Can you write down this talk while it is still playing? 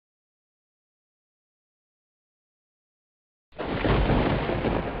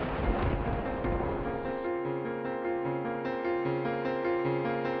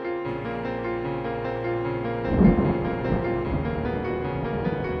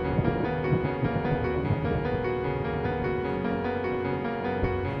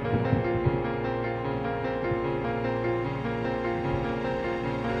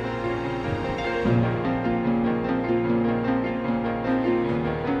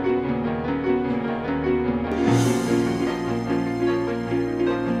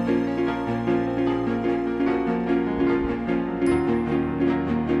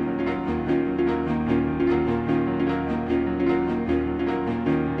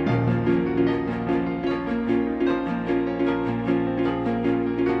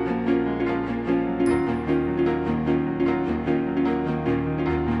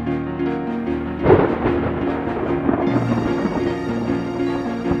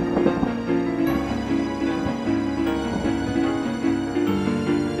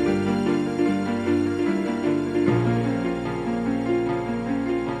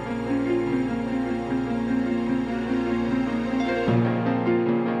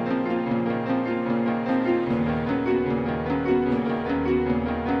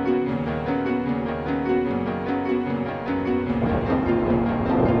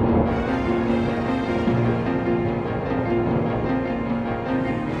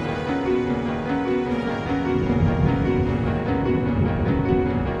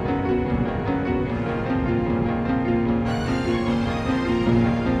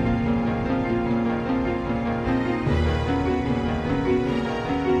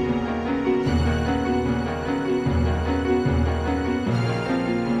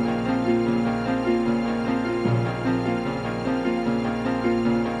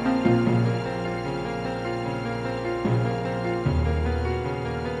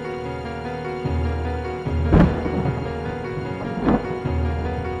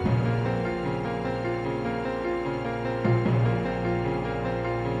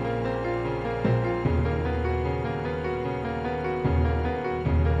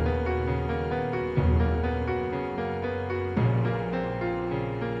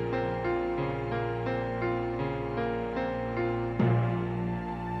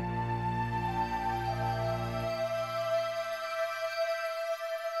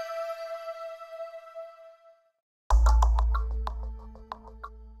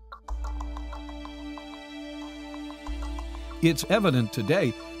It's evident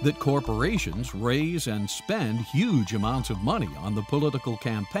today that corporations raise and spend huge amounts of money on the political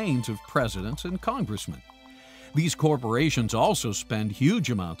campaigns of presidents and congressmen. These corporations also spend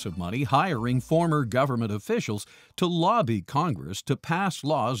huge amounts of money hiring former government officials to lobby Congress to pass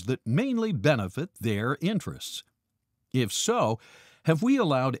laws that mainly benefit their interests. If so, have we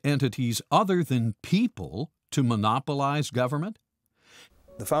allowed entities other than people to monopolize government?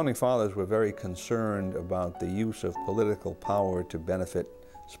 The Founding Fathers were very concerned about the use of political power to benefit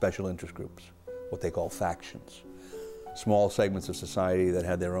special interest groups, what they call factions. Small segments of society that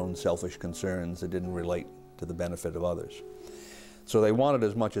had their own selfish concerns that didn't relate to the benefit of others. So they wanted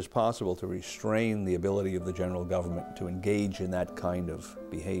as much as possible to restrain the ability of the general government to engage in that kind of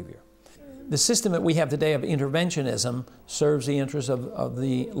behavior. The system that we have today of interventionism serves the interests of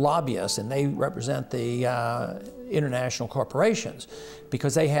the lobbyists, and they represent the international corporations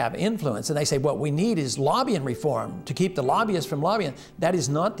because they have influence. And they say what we need is lobbying reform to keep the lobbyists from lobbying. That is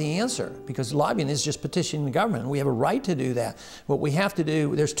not the answer, because lobbying is just petitioning the government. We have a right to do that. What we have to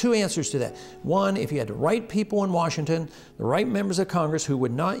do, there's two answers to that. One, if you had the right people in Washington, the right members of Congress who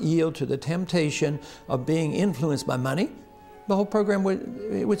would not yield to the temptation of being influenced by money, the whole program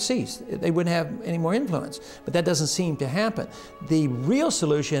would cease. They wouldn't have any more influence. But that doesn't seem to happen. The real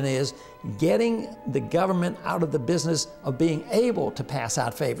solution is getting the government out of the business of being able to pass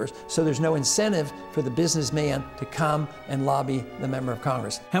out favors, so there's no incentive for the businessman to come and lobby the member of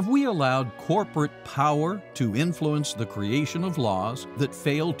Congress. Have we allowed corporate power to influence the creation of laws that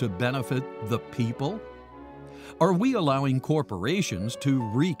fail to benefit the people? Are we allowing corporations to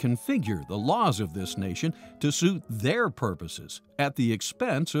reconfigure the laws of this nation to suit their purposes at the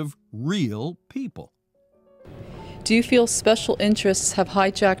expense of real people? Do you feel special interests have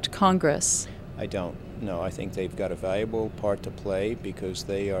hijacked Congress? I don't. No, I think they've got a valuable part to play because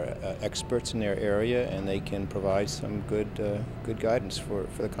they are experts in their area and they can provide some good guidance for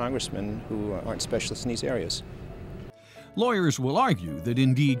the congressmen who aren't specialists in these areas. Lawyers will argue that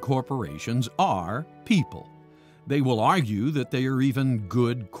indeed corporations are people. They will argue that they are even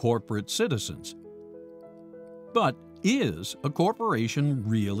good corporate citizens. But is a corporation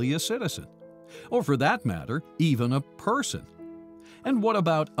really a citizen? Or for that matter, even a person? And what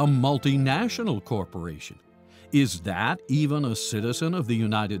about a multinational corporation? Is that even a citizen of the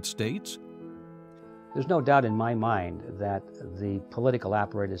United States? There's no doubt in my mind that the political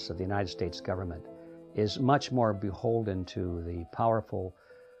apparatus of the United States government is much more beholden to the powerful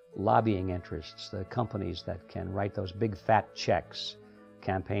lobbying interests, the companies that can write those big fat checks,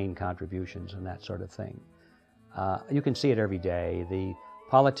 campaign contributions and that sort of thing. You can see it every day. The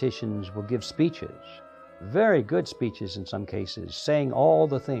politicians will give speeches, very good speeches in some cases, saying all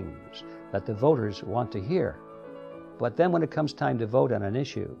the things that the voters want to hear. But then when it comes time to vote on an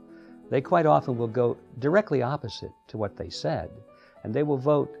issue, they quite often will go directly opposite to what they said, and they will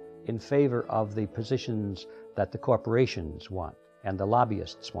vote in favor of the positions that the corporations want and the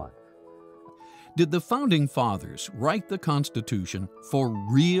lobbyists want. Did the Founding Fathers write the Constitution for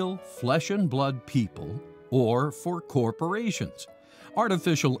real flesh and blood people or for corporations,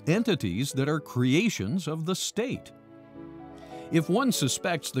 artificial entities that are creations of the state? If one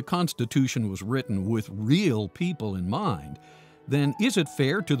suspects the Constitution was written with real people in mind, then is it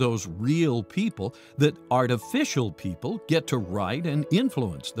fair to those real people that artificial people get to write and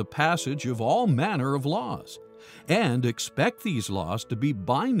influence the passage of all manner of laws, and expect these laws to be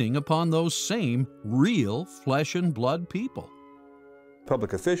binding upon those same real flesh and blood people?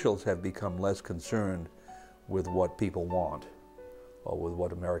 Public officials have become less concerned with what people want or with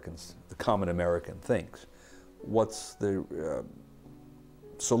what Americans, the common American, thinks. What's the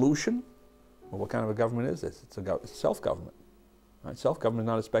solution? Well, what kind of a government is this? It's self-government. Right? Self-government is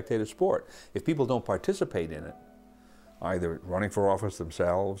not a spectator sport. If people don't participate in it, either running for office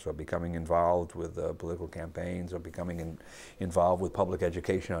themselves or becoming involved with political campaigns or becoming involved with public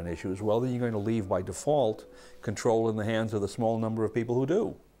education on issues, well, then you're going to leave by default control in the hands of the small number of people who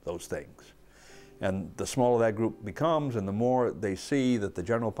do those things. And the smaller that group becomes and the more they see that the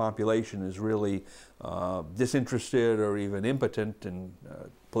general population is really disinterested or even impotent in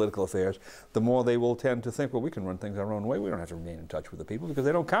political affairs, the more they will tend to think, well, we can run things our own way. We don't have to remain in touch with the people because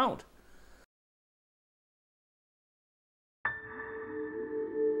they don't count.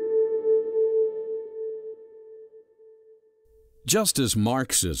 Just as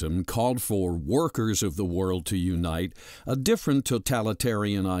Marxism called for workers of the world to unite, a different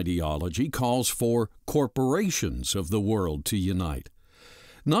totalitarian ideology calls for corporations of the world to unite.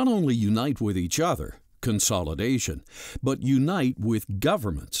 Not only unite with each other, consolidation, but unite with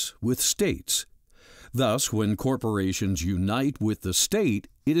governments, with states. Thus, when corporations unite with the state,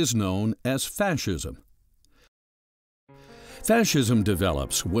 it is known as fascism. Fascism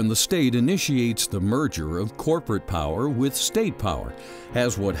develops when the state initiates the merger of corporate power with state power,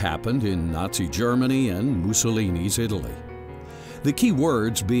 as what happened in Nazi Germany and Mussolini's Italy. The key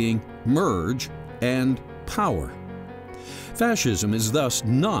words being merge and power. Fascism is thus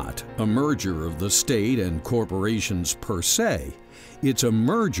not a merger of the state and corporations per se. It's a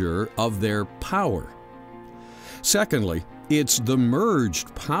merger of their power. Secondly, it's the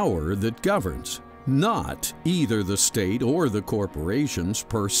merged power that governs, not either the state or the corporations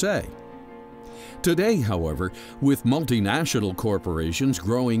per se. Today, however, with multinational corporations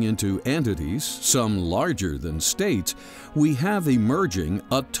growing into entities, some larger than states, we have emerging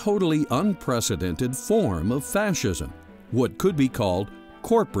a totally unprecedented form of fascism, what could be called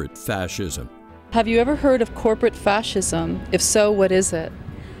corporate fascism. Have you ever heard of corporate fascism? If so, what is it?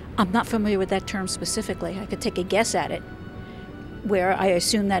 I'm not familiar with that term specifically. I could take a guess at it, where I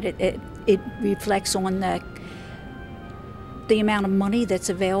assume that it reflects on the amount of money that's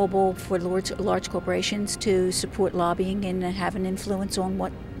available for large corporations to support lobbying and have an influence on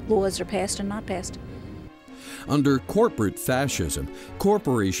what laws are passed and not passed. Under corporate fascism,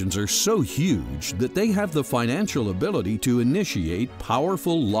 corporations are so huge that they have the financial ability to initiate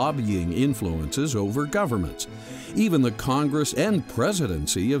powerful lobbying influences over governments, even the Congress and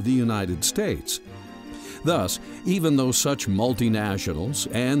presidency of the United States. Thus, even though such multinationals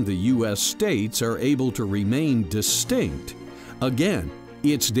and the U.S. states are able to remain distinct, again,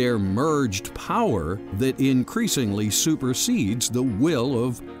 it's their merged power that increasingly supersedes the will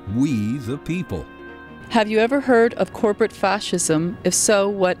of we the people. Have you ever heard of corporate fascism? If so,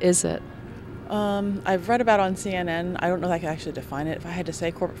 what is it? I've read about it on CNN. I don't know if I can actually define it. If I had to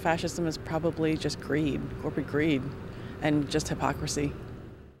say, corporate fascism is probably just greed, corporate greed, and just hypocrisy.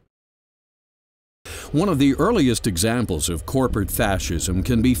 One of the earliest examples of corporate fascism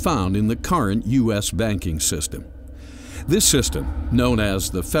can be found in the current U.S. banking system. This system, known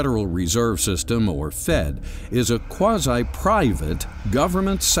as the Federal Reserve System, or Fed, is a quasi-private,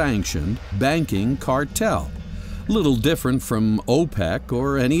 government-sanctioned banking cartel, little different from OPEC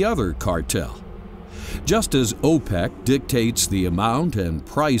or any other cartel. Just as OPEC dictates the amount and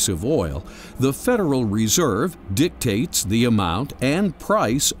price of oil, the Federal Reserve dictates the amount and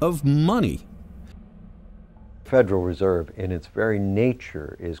price of money. Federal Reserve, in its very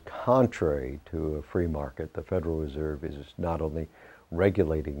nature, is contrary to a free market. The Federal Reserve is not only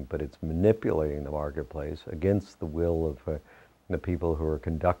regulating, but it's manipulating the marketplace against the will of the people who are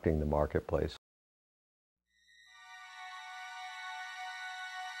conducting the marketplace.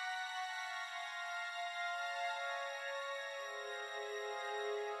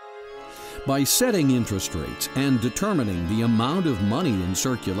 By setting interest rates and determining the amount of money in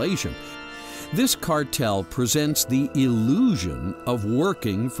circulation, this cartel presents the illusion of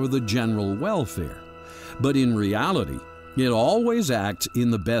working for the general welfare, but in reality, it always acts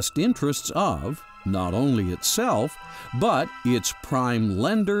in the best interests of not only itself, but its prime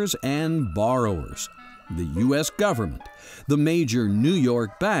lenders and borrowers, the U.S. government, the major New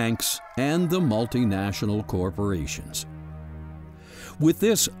York banks, and the multinational corporations. With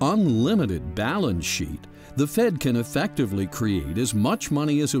this unlimited balance sheet, the Fed can effectively create as much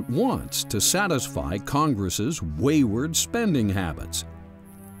money as it wants to satisfy Congress's wayward spending habits.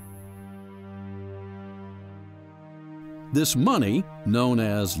 This money, known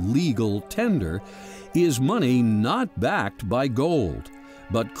as legal tender, is money not backed by gold,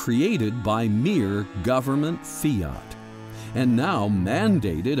 but created by mere government fiat, and now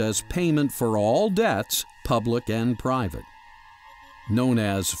mandated as payment for all debts, public and private. Known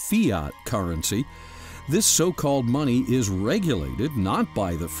as fiat currency, this so-called money is regulated not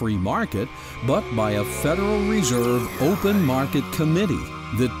by the free market, but by a Federal Reserve Open Market Committee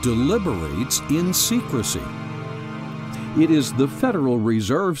that deliberates in secrecy. It is the Federal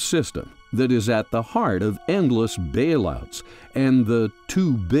Reserve System that is at the heart of endless bailouts and the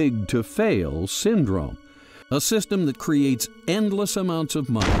too big to fail syndrome, a system that creates endless amounts of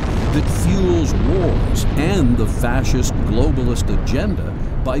money, that fuels wars and the fascist globalist agenda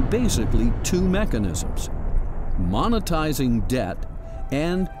by basically two mechanisms: monetizing debt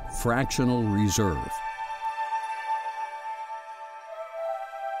and fractional reserve.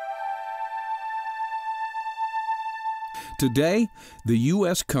 Today, the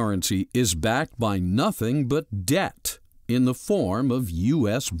U.S. currency is backed by nothing but debt in the form of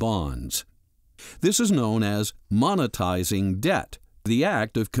U.S. bonds. This is known as monetizing debt, the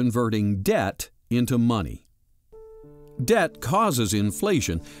act of converting debt into money. Debt causes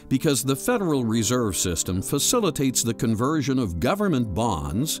inflation because the Federal Reserve System facilitates the conversion of government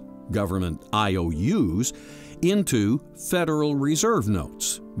bonds, government IOUs, into Federal Reserve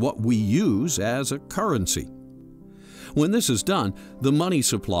notes, what we use as a currency. When this is done, the money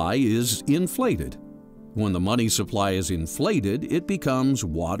supply is inflated. When the money supply is inflated, it becomes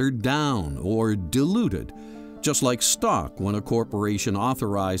watered down or diluted. Just like stock, when a corporation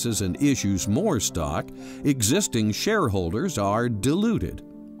authorizes and issues more stock, existing shareholders are diluted.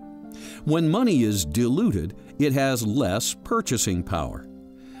 When money is diluted, it has less purchasing power.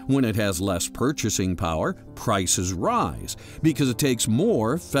 When it has less purchasing power, prices rise because it takes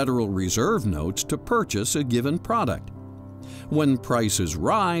more Federal Reserve notes to purchase a given product. When prices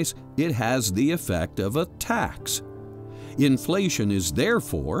rise, it has the effect of a tax. Inflation is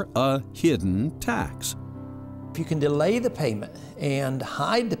therefore a hidden tax. If you can delay the payment and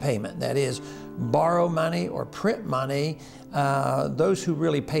hide the payment, that is, borrow money or print money, those who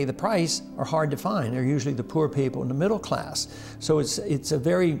really pay the price are hard to find. They're usually the poor people and the middle class. So it's a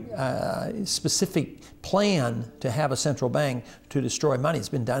very specific plan to have a central bank to destroy money. It's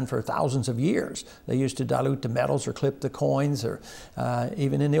been done for thousands of years. They used to dilute the metals or clip the coins, or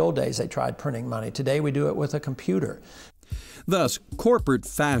even in the old days they tried printing money. Today we do it with a computer. Thus, corporate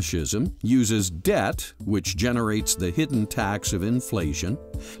fascism uses debt, which generates the hidden tax of inflation,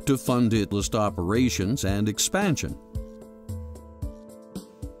 to fund its operations and expansion.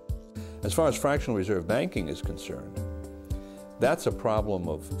 As far as fractional reserve banking is concerned, that's a problem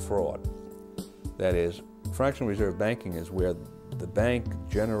of fraud. That is, fractional reserve banking is where the bank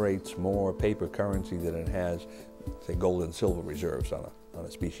generates more paper currency than it has, say, gold and silver reserves on a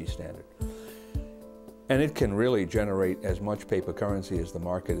specie standard. And it can really generate as much paper currency as the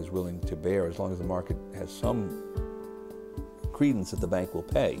market is willing to bear, as long as the market has some credence that the bank will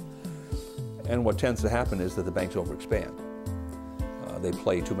pay. And what tends to happen is that the banks overexpand. They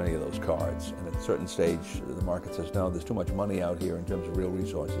play too many of those cards, and at a certain stage the market says, no, there's too much money out here in terms of real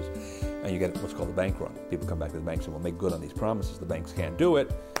resources, and you get what's called a bank run. People come back to the bank and say, well, make good on these promises. The banks can't do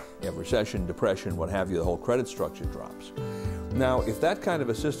it. You have recession, depression, what have you, the whole credit structure drops. Now, if that kind of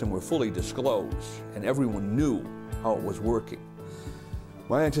a system were fully disclosed and everyone knew how it was working,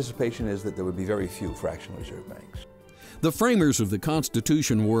 my anticipation is that there would be very few fractional reserve banks. The framers of the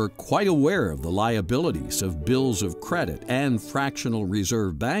Constitution were quite aware of the liabilities of bills of credit and fractional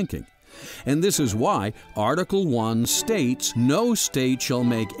reserve banking. And this is why Article 1 states, "No state shall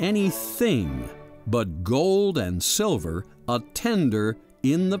make anything but gold and silver a tender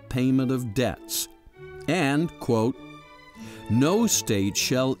in the payment of debts." And, quote, "No state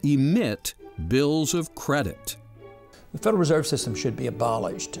shall emit bills of credit." The Federal Reserve System should be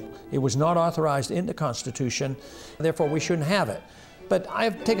abolished. It was not authorized in the Constitution, therefore we shouldn't have it. But I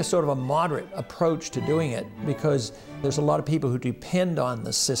take a sort of a moderate approach to doing it because there's a lot of people who depend on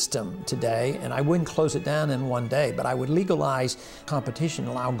the system today, and I wouldn't close it down in one day, but I would legalize competition,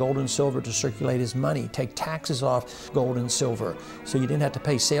 allow gold and silver to circulate as money, take taxes off gold and silver so you didn't have to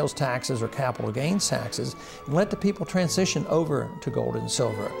pay sales taxes or capital gains taxes, and let the people transition over to gold and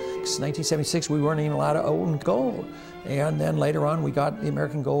silver. Since 1976 we weren't even allowed to own gold, and then later on we got the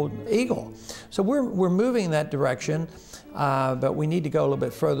American Gold Eagle. So we're moving in that direction. But we need to go a little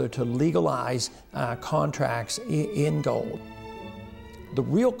bit further to legalize contracts in gold. The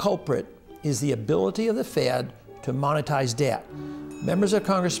real culprit is the ability of the Fed to monetize debt. Members of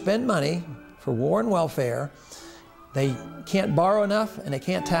Congress spend money for war and welfare. They can't borrow enough and they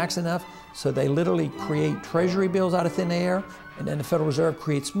can't tax enough, so they literally create treasury bills out of thin air, and then the Federal Reserve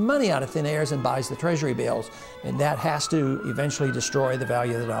creates money out of thin air and buys the treasury bills, and that has to eventually destroy the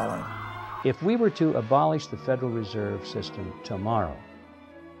value of the dollar. If we were to abolish the Federal Reserve System tomorrow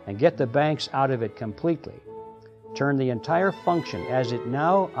and get the banks out of it completely, turn the entire function as it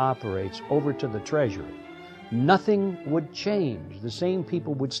now operates over to the Treasury, nothing would change. The same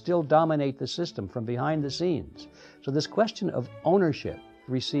people would still dominate the system from behind the scenes. So this question of ownership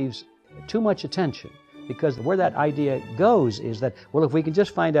receives too much attention, because where that idea goes is that, well, if we can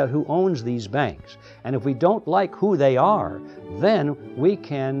just find out who owns these banks, and if we don't like who they are, then we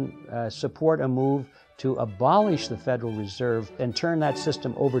can support a move to abolish the Federal Reserve and turn that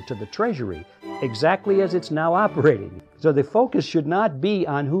system over to the Treasury, exactly as it's now operating. So the focus should not be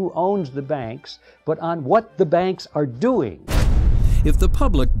on who owns the banks, but on what the banks are doing. If the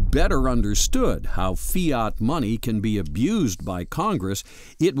public better understood how fiat money can be abused by Congress,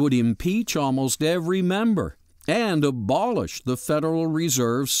 it would impeach almost every member and abolish the Federal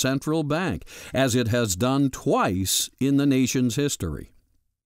Reserve Central Bank, as it has done twice in the nation's history.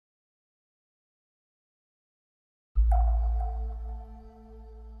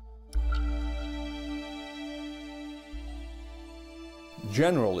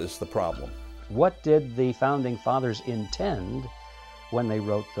 General is the problem. What did the Founding Fathers intend when they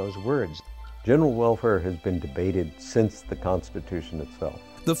wrote those words? General welfare has been debated since the Constitution itself.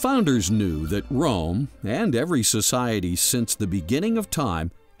 The founders knew that Rome, and every society since the beginning of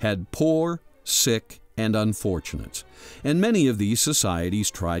time, had poor, sick, and unfortunates, and many of these societies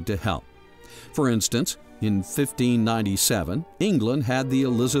tried to help. For instance, in 1597, England had the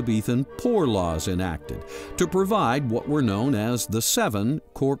Elizabethan Poor Laws enacted to provide what were known as the 7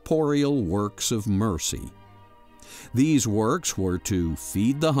 corporeal works of mercy. These works were to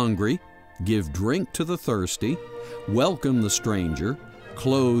feed the hungry, give drink to the thirsty, welcome the stranger,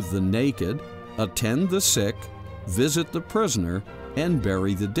 clothe the naked, attend the sick, visit the prisoner, and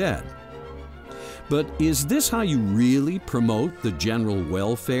bury the dead. But is this how you really promote the general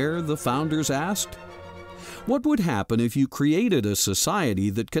welfare, the founders asked? What would happen if you created a society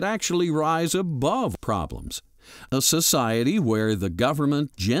that could actually rise above problems? A society where the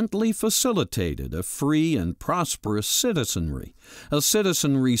government gently facilitated a free and prosperous citizenry, a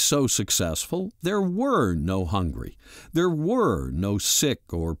citizenry so successful there were no hungry, there were no sick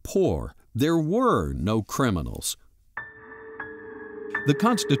or poor, there were no criminals. The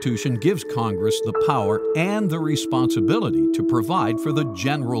Constitution gives Congress the power and the responsibility to provide for the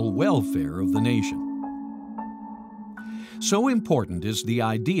general welfare of the nation. So important is the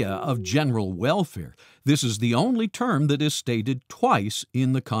idea of general welfare. This is the only term that is stated twice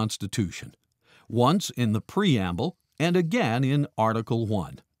in the Constitution, once in the preamble and again in Article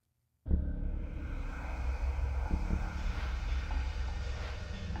 1.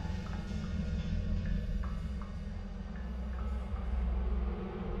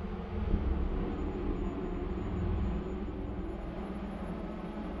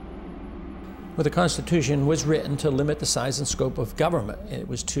 Well, the Constitution was written to limit the size and scope of government. It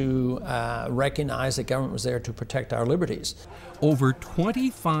was to recognize that government was there to protect our liberties. Over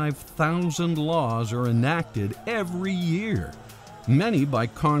 25,000 laws are enacted every year, many by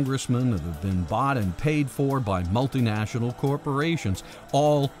congressmen that have been bought and paid for by multinational corporations,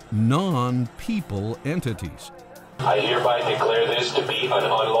 all non-people entities. I hereby declare this to be an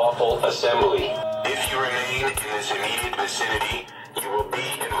unlawful assembly. If you remain in this immediate vicinity, you will be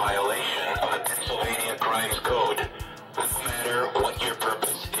in violation of the Pennsylvania Crimes Code, no matter what your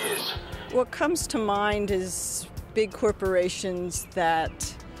purpose is. What comes to mind is big corporations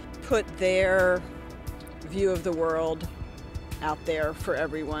that put their view of the world out there for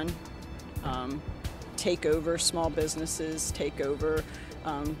everyone, take over small businesses, take over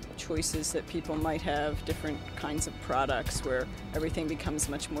choices that people might have, different kinds of products where everything becomes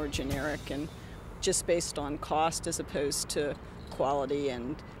much more generic and just based on cost as opposed to quality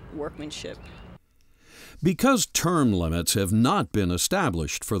and workmanship. Because term limits have not been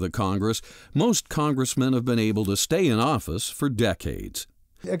established for the Congress, most congressmen have been able to stay in office for decades.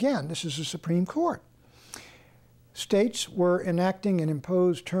 Again, this is the Supreme Court. States were enacting and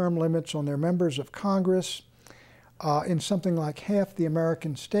imposed term limits on their members of Congress in something like half the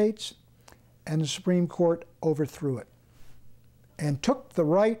American states, and the Supreme Court overthrew it and took the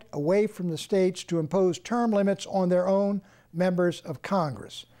right away from the states to impose term limits on their own members of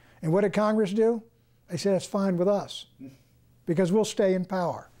Congress. And what did Congress do? They said, that's fine with us, because we'll stay in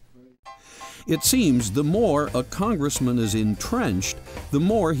power. It seems the more a congressman is entrenched, the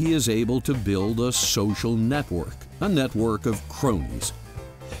more he is able to build a social network, a network of cronies.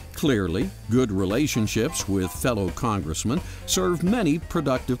 Clearly, good relationships with fellow congressmen serve many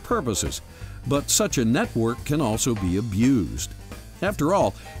productive purposes, but such a network can also be abused. After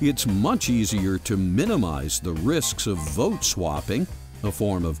all, it's much easier to minimize the risks of vote swapping, a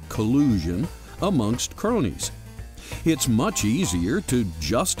form of collusion, amongst cronies. It's much easier to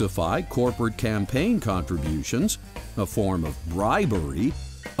justify corporate campaign contributions, a form of bribery,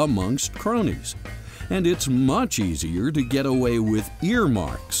 amongst cronies. And it's much easier to get away with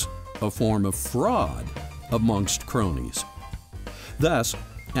earmarks, a form of fraud, amongst cronies. Thus,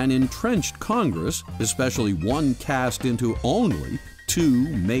 an entrenched Congress, especially one cast into only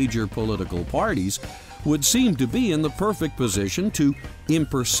 2 major political parties, would seem to be in the perfect position to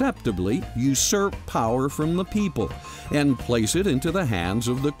imperceptibly usurp power from the people and place it into the hands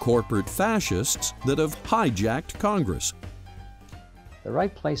of the corporate fascists that have hijacked Congress. The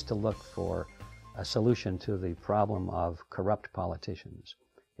right place to look for a solution to the problem of corrupt politicians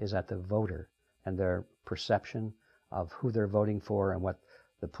is at the voter and their perception of who they're voting for and what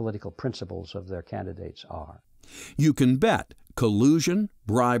the political principles of their candidates are. You can bet collusion,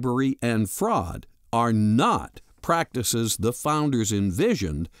 bribery, and fraud are not practices the founders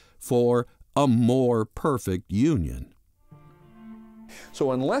envisioned for a more perfect union.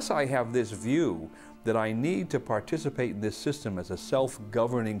 So unless I have this view that I need to participate in this system as a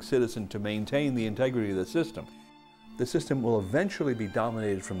self-governing citizen to maintain the integrity of the system, the system will eventually be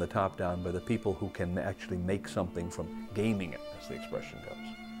dominated from the top down by the people who can actually make something from gaming it, as the expression goes.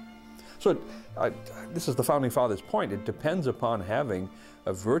 So this is the Founding Fathers' point. It depends upon having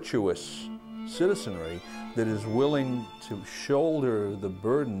a virtuous citizenry that is willing to shoulder the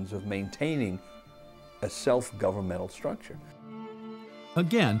burdens of maintaining a self-governmental structure.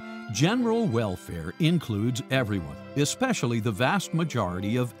 Again, general welfare includes everyone, especially the vast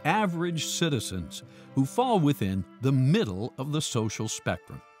majority of average citizens who fall within the middle of the social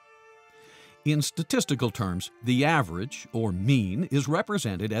spectrum. In statistical terms, the average, or mean, is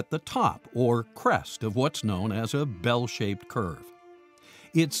represented at the top, or crest, of what's known as a bell-shaped curve.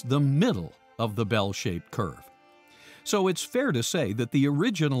 It's the middle of the bell-shaped curve. So it's fair to say that the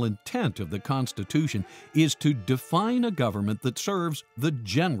original intent of the Constitution is to define a government that serves the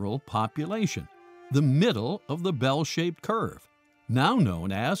general population, the middle of the bell-shaped curve, now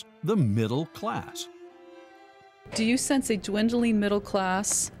known as the middle class. Do you sense a dwindling middle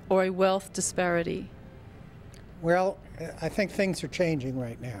class or a wealth disparity? Well, I think things are changing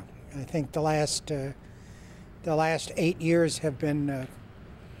right now. I think the last 8 years have been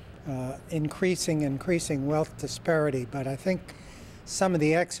increasing wealth disparity, but I think some of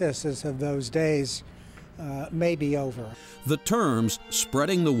the excesses of those days may be over. The terms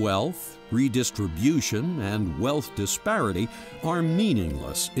spreading the wealth, redistribution, and wealth disparity are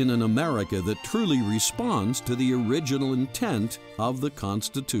meaningless in an America that truly responds to the original intent of the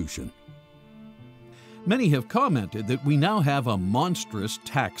Constitution. Many have commented that we now have a monstrous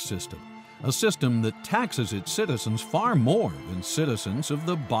tax system, a system that taxes its citizens far more than citizens of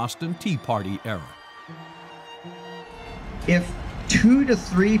the Boston Tea Party era. If 2 to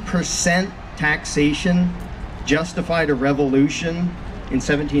 3% taxation justified a revolution in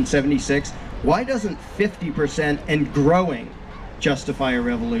 1776, why doesn't 50% and growing justify a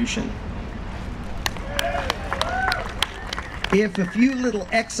revolution? If a few little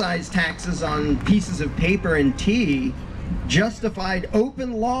excise taxes on pieces of paper and tea justified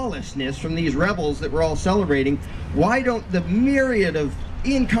open lawlessness from these rebels that we're all celebrating, why don't the myriad of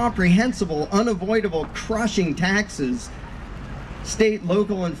incomprehensible, unavoidable, crushing taxes, state,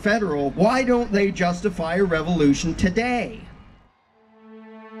 local, and federal, why don't they justify a revolution today?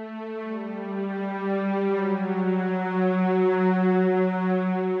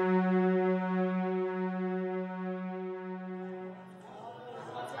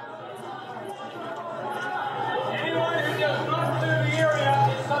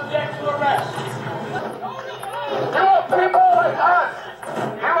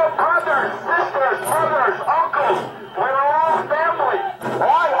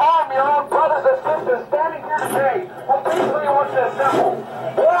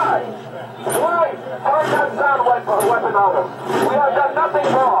 We have done nothing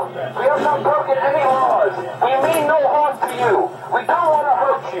wrong. We have not broken any laws. We mean no harm to you. We don't want to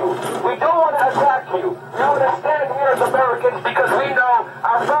hurt you. We don't want to attack you. We want to stand here as Americans because we know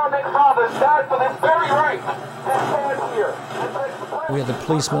our founding fathers died for this very right to stand here. We are the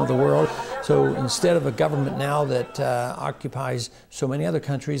policemen of the world. So instead of a government now that occupies so many other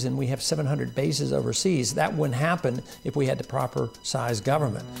countries, and we have 700 bases overseas, that wouldn't happen if we had the proper size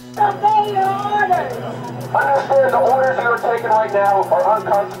government. Understand the orders you are taking right now are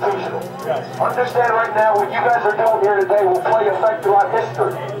unconstitutional. Yes. Understand right now what you guys are doing here today will play effect throughout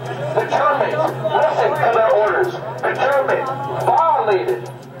history. The Germans, listen to their orders. The Germans violated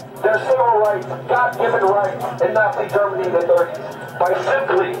their civil rights, God-given rights in Nazi Germany in the 30s by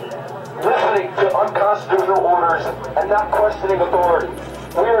simply listening to unconstitutional orders and not questioning authority.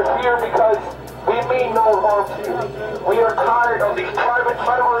 We are here because we mean no harm to you. We are tired of these private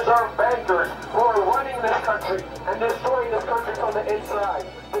Federal Reserve bankers who are running this country and destroying this country from the inside.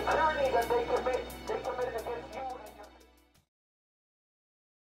 The tyranny that they committed against you and your...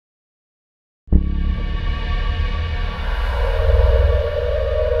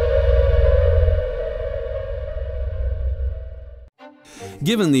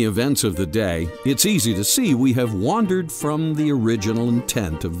 Given the events of the day, it's easy to see we have wandered from the original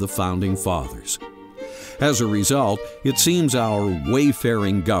intent of the Founding Fathers. As a result, it seems our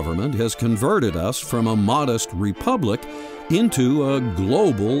wayfaring government has converted us from a modest republic into a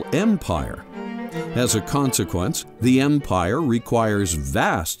global empire. As a consequence, the empire requires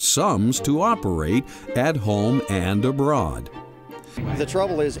vast sums to operate at home and abroad. The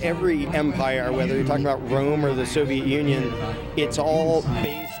trouble is every empire, whether you're talking about Rome or the Soviet Union, it's all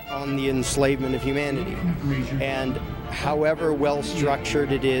based on the enslavement of humanity. And however well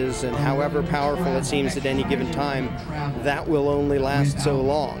structured it is and however powerful it seems at any given time, that will only last so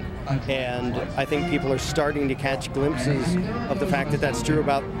long. And I think people are starting to catch glimpses of the fact that that's true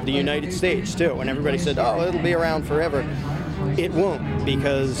about the United States too. When everybody said, oh, it'll be around forever, it won't,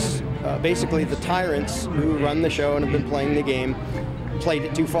 because basically the tyrants who run the show and have been playing the game played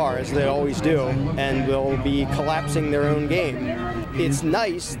it too far, as they always do, and will be collapsing their own game. It's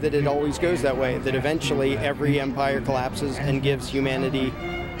nice that it always goes that way, that eventually every empire collapses and gives humanity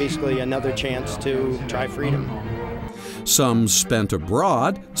basically another chance to try freedom. Some spent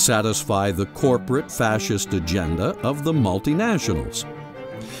abroad satisfy the corporate fascist agenda of the multinationals.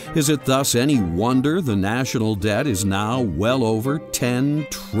 Is it thus any wonder the national debt is now well over $10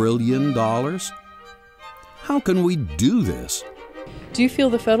 trillion? How can we do this? Do you feel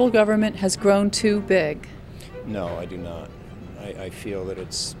the federal government has grown too big? No, I do not. I feel that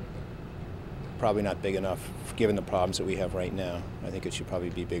it's probably not big enough given the problems that we have right now. I think it should probably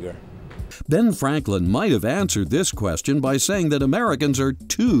be bigger. Ben Franklin might have answered this question by saying that Americans are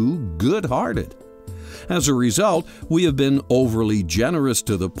too good-hearted. As a result, we have been overly generous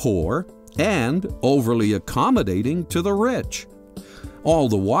to the poor and overly accommodating to the rich. All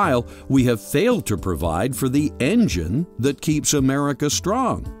the while, we have failed to provide for the engine that keeps America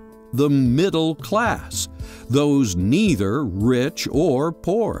strong, the middle class, those neither rich or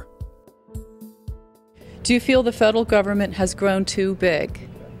poor. Do you feel the federal government has grown too big?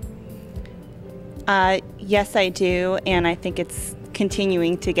 Yes, I do, and I think it's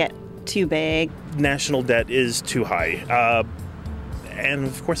continuing to get too big. National debt is too high. And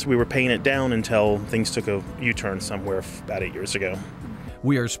of course, we were paying it down until things took a U-turn somewhere about 8 years ago.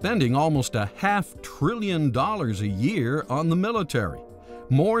 We are spending almost $500 billion a year on the military,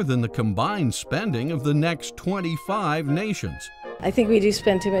 more than the combined spending of the next 25 nations. I think we do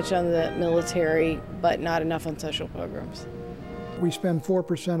spend too much on the military, but not enough on social programs. We spend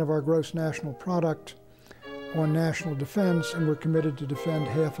 4% of our gross national product on national defense, and we're committed to defend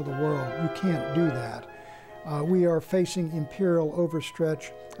half of the world. You can't do that. We are facing imperial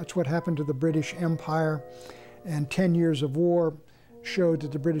overstretch. That's what happened to the British Empire, and 10 years of war showed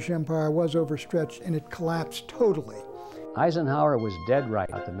that the British Empire was overstretched, and it collapsed totally. Eisenhower was dead right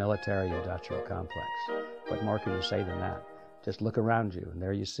about the military-industrial complex. What more can you say than that? Just look around you, and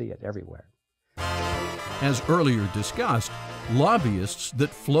there you see it everywhere. As earlier discussed, lobbyists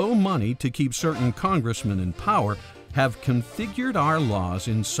that flow money to keep certain congressmen in power have configured our laws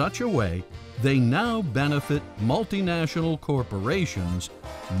in such a way they now benefit multinational corporations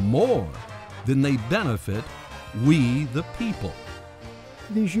more than they benefit we the people.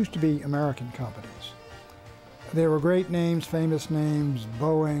 These used to be American companies. They were great names, famous names: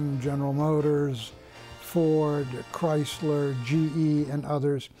 Boeing, General Motors, Ford, Chrysler, GE, and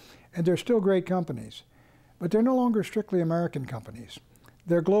others. And they're still great companies. But they're no longer strictly American companies.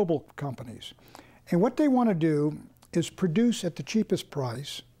 They're global companies. And what they want to do is produce at the cheapest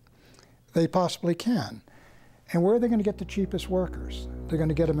price they possibly can. And where are they going to get the cheapest workers? They're going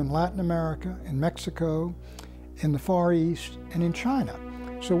to get them in Latin America, in Mexico, in the Far East, and in China.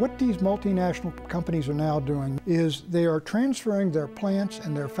 So what these multinational companies are now doing is they are transferring their plants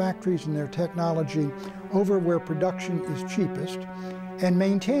and their factories and their technology over where production is cheapest and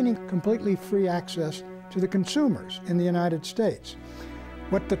maintaining completely free access to the consumers in the United States.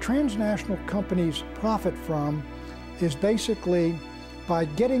 What the transnational companies profit from is basically by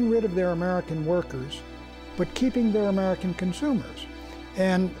getting rid of their American workers, but keeping their American consumers.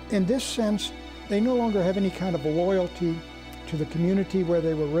 And in this sense, they no longer have any kind of a loyalty to the community where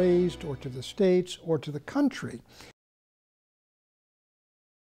they were raised, or to the states, or to the country.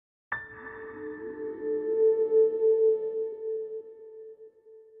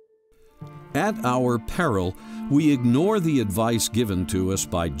 At our peril, we ignore the advice given to us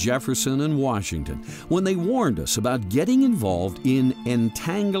by Jefferson and Washington when they warned us about getting involved in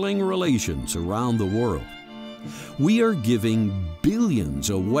entangling relations around the world. We are giving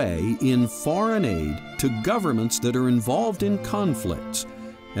billions away in foreign aid to governments that are involved in conflicts.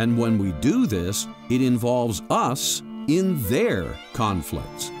 And when we do this, it involves us in their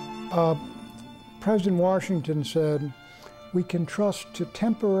conflicts. President Washington said, "We can trust to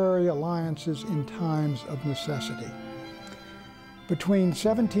temporary alliances in times of necessity." Between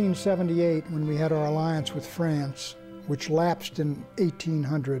 1778, when we had our alliance with France, which lapsed in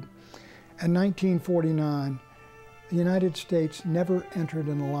 1800, and 1949, the United States never entered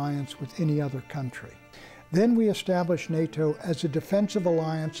an alliance with any other country. Then we established NATO as a defensive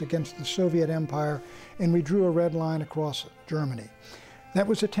alliance against the Soviet Empire, and we drew a red line across Germany. That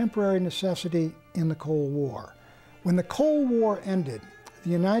was a temporary necessity in the Cold War. When the Cold War ended, the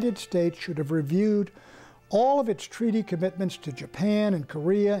United States should have reviewed all of its treaty commitments to Japan and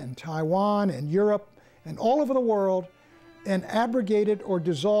Korea and Taiwan and Europe and all over the world, and abrogated or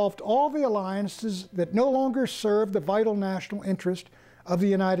dissolved all the alliances that no longer serve the vital national interest of the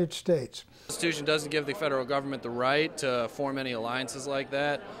United States. The Constitution doesn't give the federal government the right to form any alliances like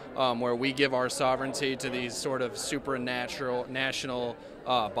that, where we give our sovereignty to these sort of supernatural national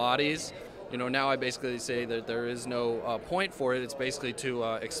bodies. You know, now I basically say that there is no point for it. It's basically to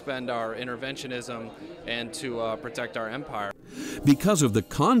expend our interventionism and to protect our empire. Because of the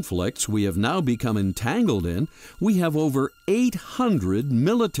conflicts we have now become entangled in, we have over 800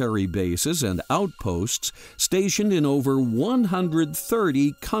 military bases and outposts stationed in over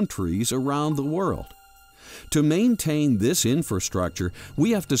 130 countries around the world. To maintain this infrastructure,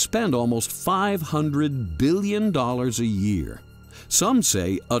 we have to spend almost $500 billion a year. Some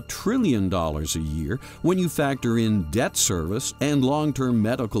say $1 trillion a year when you factor in debt service and long-term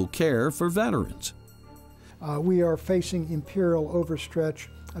medical care for veterans. We are facing imperial overstretch.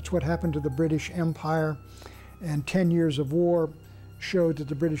 That's what happened to the British Empire, and 10 years of war showed that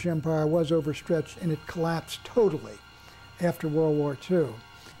the British Empire was overstretched, and it collapsed totally after World War II.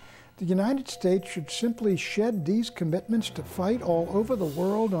 The United States should simply shed these commitments to fight all over the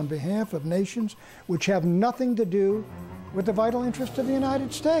world on behalf of nations which have nothing to do with the vital interest of the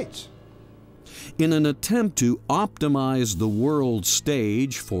United States. In an attempt to optimize the world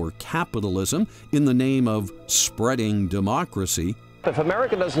stage for capitalism in the name of spreading democracy, if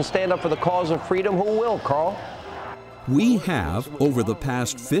America doesn't stand up for the cause of freedom, who will, Carl? We have, over the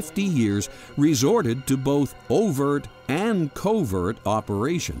past 50 years, resorted to both overt and covert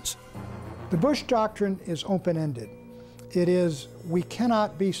operations. The Bush Doctrine is open-ended. It is, we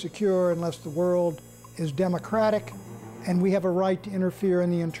cannot be secure unless the world is democratic, and we have a right to interfere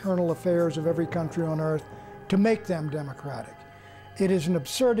in the internal affairs of every country on earth to make them democratic. It is an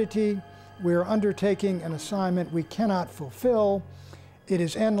absurdity. We are undertaking an assignment we cannot fulfill. It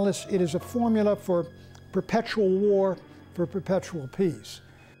is endless. It is a formula for perpetual war, for perpetual peace.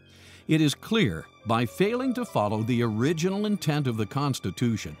 It is clear, by failing to follow the original intent of the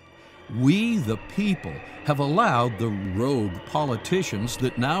Constitution, we, the people, have allowed the rogue politicians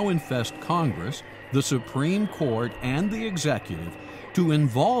that now infest Congress, the Supreme Court, and the executive to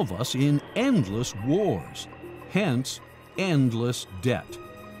involve us in endless wars, hence endless debt.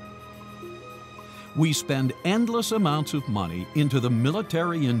 We spend endless amounts of money into the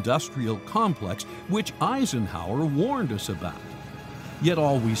military-industrial complex which Eisenhower warned us about. Yet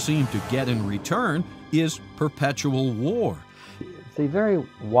all we seem to get in return is perpetual war. The very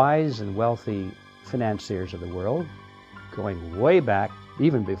wise and wealthy financiers of the world, going way back,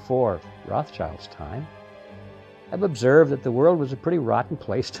 even before Rothschild's time, have observed that the world was a pretty rotten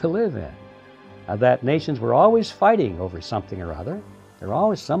place to live in, that nations were always fighting over something or other.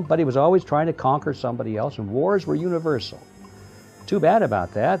 Somebody was always trying to conquer somebody else, and wars were universal. Too bad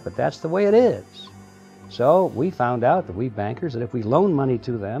about that, but that's the way it is. So we found out, that we bankers, that if we loan money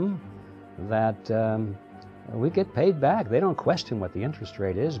to them, that we get paid back. They don't question what the interest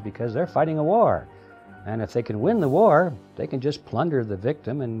rate is because they're fighting a war. And if they can win the war, they can just plunder the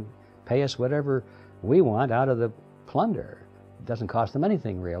victim and pay us whatever we want out of the plunder. It doesn't cost them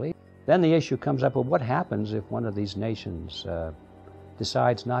anything, really. Then the issue comes up, well, what happens if one of these nations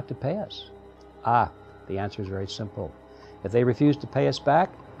decides not to pay us? The answer is very simple. If they refuse to pay us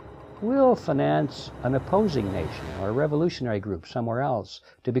back, we'll finance an opposing nation or a revolutionary group somewhere else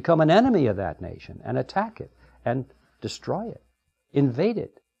to become an enemy of that nation and attack it and destroy it, invade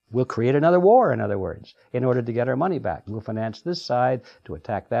it. We'll create another war, in other words, in order to get our money back. We'll finance this side to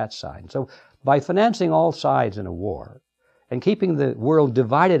attack that side. So by financing all sides in a war and keeping the world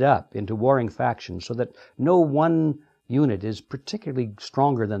divided up into warring factions so that no one unit is particularly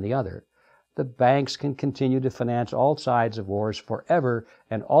stronger than the other, the banks can continue to finance all sides of wars forever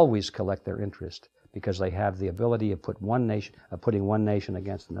and always collect their interest because they have the ability of putting one nation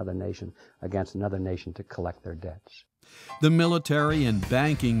against another nation to collect their debts. The military and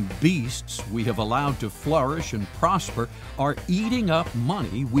banking beasts we have allowed to flourish and prosper are eating up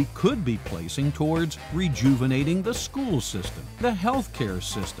money we could be placing towards rejuvenating the school system, the healthcare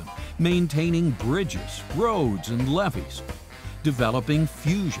system, maintaining bridges, roads, and levees, developing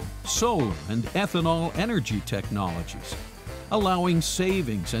fusion, solar, and ethanol energy technologies, allowing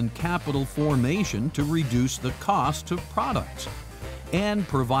savings and capital formation to reduce the cost of products, and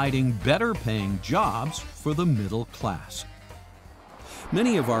providing better-paying jobs for the middle class.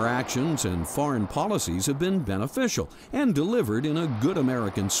 Many of our actions and foreign policies have been beneficial and delivered in a good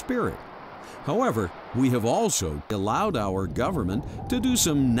American spirit. However, we have also allowed our government to do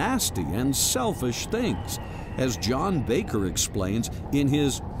some nasty and selfish things, as John Baker explains in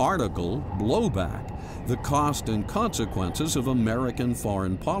his article, Blowback, the cost and consequences of American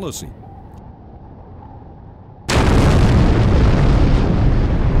foreign policy.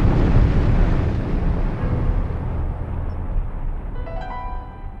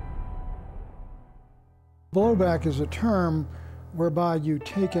 Blowback is a term whereby you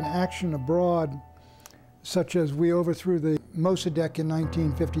take an action abroad, such as we overthrew the Mossadegh in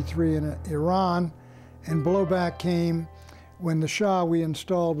 1953 in Iran, and blowback came when the Shah we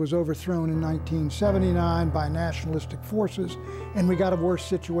installed was overthrown in 1979 by nationalistic forces, and we got a worse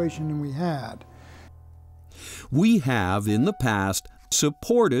situation than we had. We have, in the past,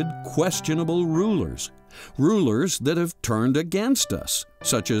 supported questionable rulers, rulers that have turned against us,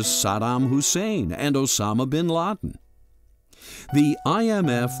 such as Saddam Hussein and Osama bin Laden. The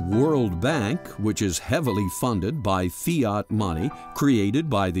IMF World Bank, which is heavily funded by fiat money created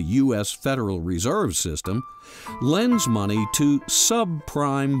by the U.S. Federal Reserve System, lends money to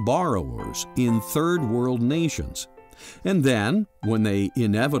subprime borrowers in third world nations. And then, when they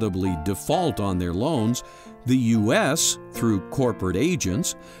inevitably default on their loans, the U.S., through corporate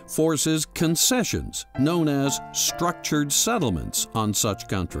agents, forces concessions known as structured settlements on such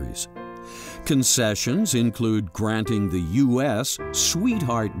countries. Concessions include granting the U.S.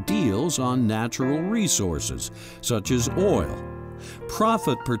 sweetheart deals on natural resources, such as oil,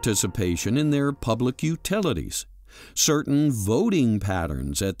 profit participation in their public utilities, certain voting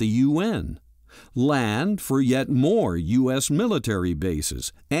patterns at the UN, land for yet more U.S. military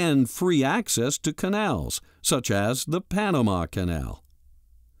bases, and free access to canals, such as the Panama Canal.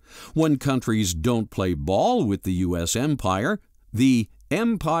 When countries don't play ball with the U.S. empire, the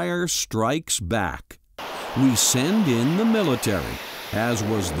empire strikes back. We send in the military, as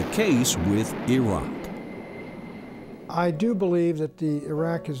was the case with Iraq. I do believe that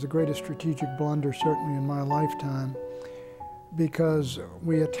Iraq is the greatest strategic blunder, certainly in my lifetime, because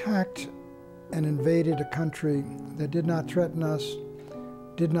we attacked and invaded a country that did not threaten us,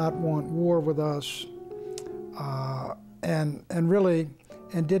 did not want war with us,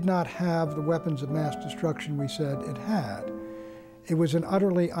 and did not have the weapons of mass destruction we said it had. It was an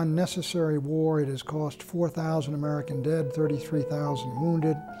utterly unnecessary war. It has cost 4,000 American dead, 33,000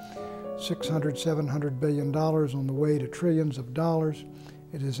 wounded, $600, $700 billion on the way to trillions of dollars.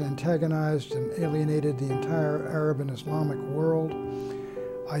 It has antagonized and alienated the entire Arab and Islamic world.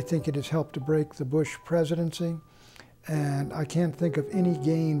 I think it has helped to break the Bush presidency, and I can't think of any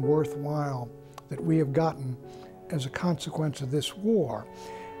gain worthwhile that we have gotten as a consequence of this war.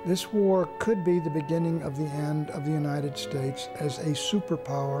 This war could be the beginning of the end of the United States as a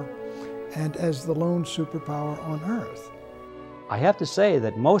superpower and as the lone superpower on earth. I have to say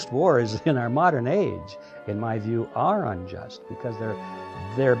that most wars in our modern age, in my view, are unjust because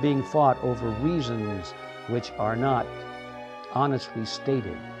they're being fought over reasons which are not honestly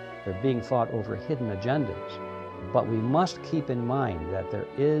stated. They're being fought over hidden agendas. But we must keep in mind that there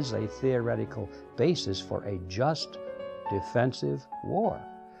is a theoretical basis for a just defensive war.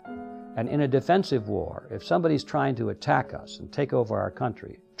 And in a defensive war, if somebody's trying to attack us and take over our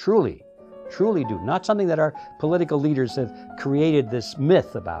country, truly do, not something that our political leaders have created this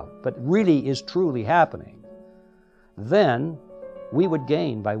myth about, but really is truly happening, then we would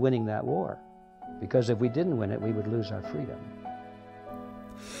gain by winning that war. Because if we didn't win it, we would lose our freedom.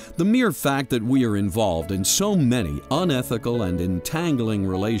 The mere fact that we are involved in so many unethical and entangling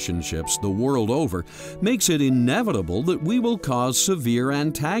relationships the world over makes it inevitable that we will cause severe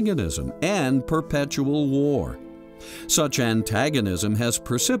antagonism and perpetual war. Such antagonism has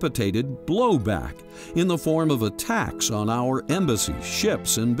precipitated blowback in the form of attacks on our embassies,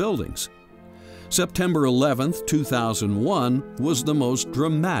 ships, and buildings. September 11, 2001 was the most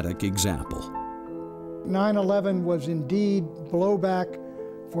dramatic example. 9/11 was indeed blowback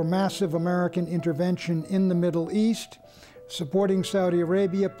for massive American intervention in the Middle East, supporting Saudi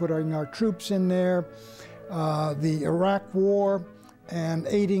Arabia, putting our troops in there, the Iraq War, and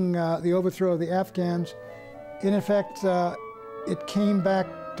aiding the overthrow of the Afghans. In effect, it came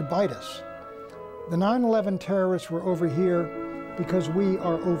back to bite us. The 9/11 terrorists were over here because we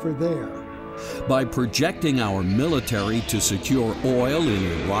are over there. By projecting our military to secure oil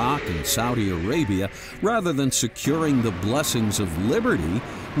in Iraq and Saudi Arabia, rather than securing the blessings of liberty,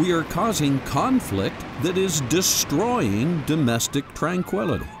 we are causing conflict that is destroying domestic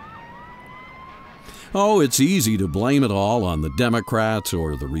tranquility. Oh, it's easy to blame it all on the Democrats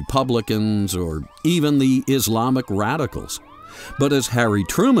or the Republicans or even the Islamic radicals. But as Harry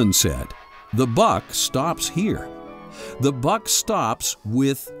Truman said, the buck stops here. The buck stops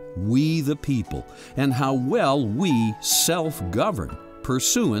with we the people, and how well we self-govern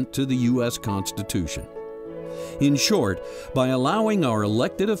pursuant to the U.S. Constitution. In short, by allowing our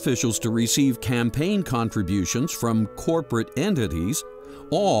elected officials to receive campaign contributions from corporate entities,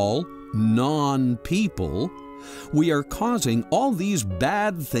 all non-people, we are causing all these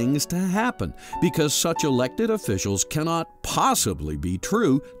bad things to happen because such elected officials cannot possibly be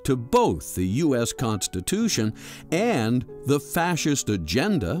true to both the U.S. Constitution and the fascist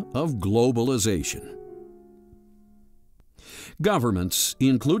agenda of globalization. Governments,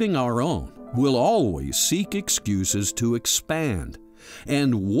 including our own, will always seek excuses to expand,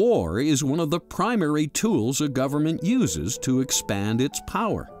 and war is one of the primary tools a government uses to expand its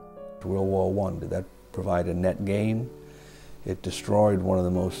power. World War I, did that provide a net gain? It destroyed one of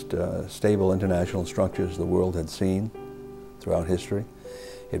the most stable international structures the world had seen throughout history.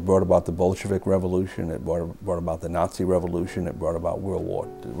 It brought about the Bolshevik Revolution, it brought about the Nazi Revolution, it brought about World War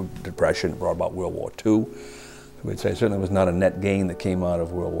Depression, it brought about World War II. We'd say certainly it was not a net gain that came out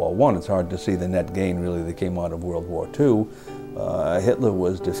of World War I. It's hard to see the net gain really that came out of World War II. Hitler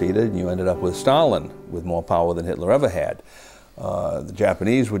was defeated and you ended up with Stalin with more power than Hitler ever had. The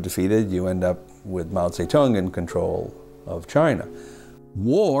Japanese were defeated, you end up with Mao Zedong in control of China.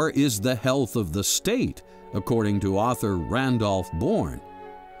 War is the health of the state, according to author Randolph Bourne.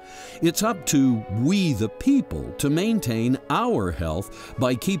 It's up to we the people to maintain our health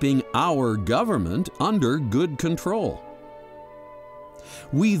by keeping our government under good control.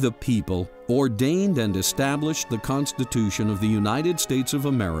 We the people ordained and established the Constitution of the United States of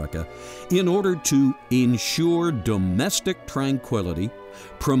America in order to ensure domestic tranquility,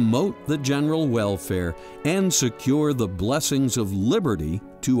 promote the general welfare, and secure the blessings of liberty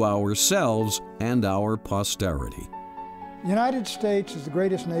to ourselves and our posterity. The United States is the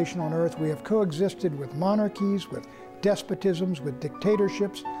greatest nation on earth. We have coexisted with monarchies, with despotisms, with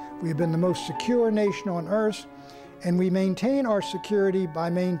dictatorships. We have been the most secure nation on earth, and we maintain our security by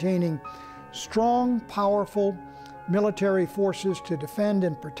maintaining strong, powerful military forces to defend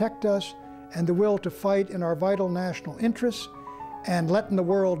and protect us, and the will to fight in our vital national interests, and letting the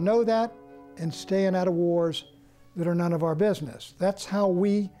world know that, and staying out of wars that are none of our business. That's how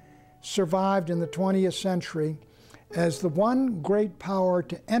we survived in the 20th century as the one great power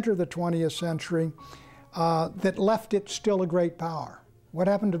to enter the 20th century that left it still a great power. What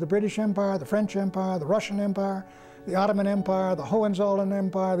happened to the British Empire, the French Empire, the Russian Empire, the Ottoman Empire, the Hohenzollern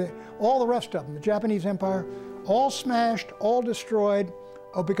Empire, all the rest of them, the Japanese Empire, all smashed, all destroyed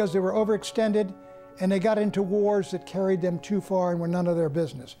because they were overextended and they got into wars that carried them too far and were none of their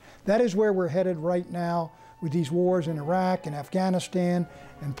business. That is where we're headed right now with these wars in Iraq and Afghanistan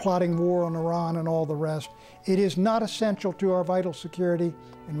and plotting war on Iran and all the rest. It is not essential to our vital security,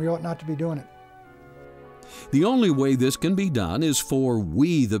 and we ought not to be doing it. The only way this can be done is for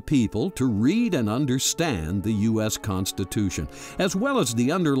we the people to read and understand the U.S. Constitution, as well as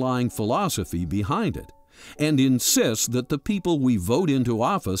the underlying philosophy behind it, and insist that the people we vote into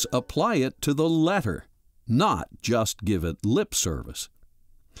office apply it to the letter, not just give it lip service.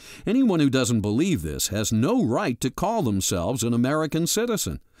 Anyone who doesn't believe this has no right to call themselves an American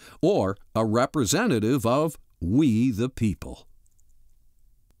citizen or a representative of we the people.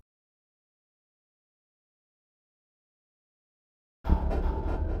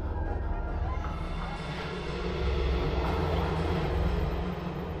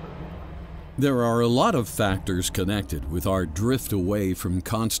 There are a lot of factors connected with our drift away from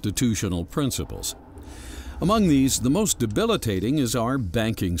constitutional principles. Among these, the most debilitating is our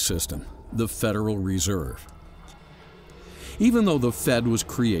banking system, the Federal Reserve. Even though the Fed was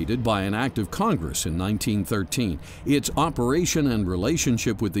created by an act of Congress in 1913, its operation and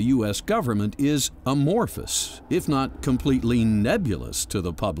relationship with the U.S. government is amorphous, if not completely nebulous to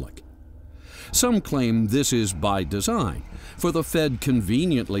the public. Some claim this is by design, for the Fed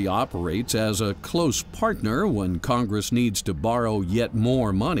conveniently operates as a close partner when Congress needs to borrow yet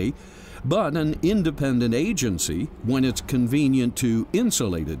more money, but an independent agency when it's convenient to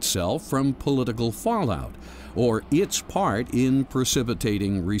insulate itself from political fallout or its part in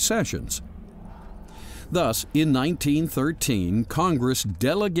precipitating recessions. Thus, in 1913, Congress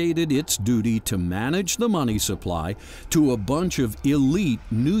delegated its duty to manage the money supply to a bunch of elite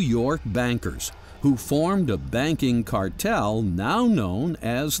New York bankers who formed a banking cartel now known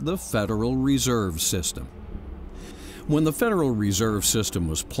as the Federal Reserve System. When the Federal Reserve System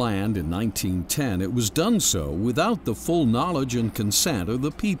was planned in 1910, it was done so without the full knowledge and consent of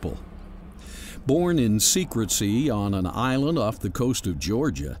the people. Born in secrecy on an island off the coast of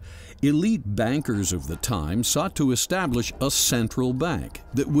Georgia, elite bankers of the time sought to establish a central bank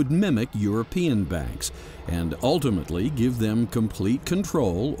that would mimic European banks and ultimately give them complete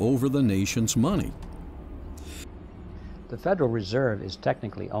control over the nation's money. The Federal Reserve is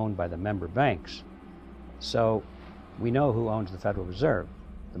technically owned by the member banks, So we know who owns the Federal Reserve,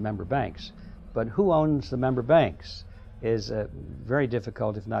 the member banks. But who owns the member banks is very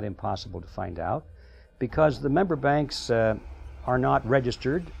difficult, if not impossible, to find out, because the member banks are not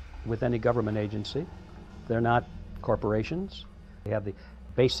registered with any government agency. They're not corporations. They have the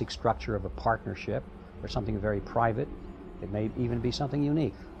basic structure of a partnership or something very private. It may even be something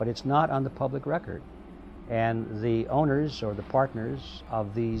unique, but it's not on the public record. And the owners or the partners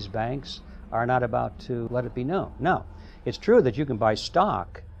of these banks are not about to let it be known. No, it's true that you can buy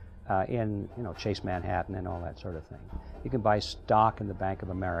stock in Chase Manhattan and all that sort of thing. You can buy stock in the Bank of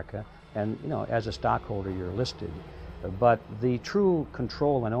America, and as a stockholder you're listed. But the true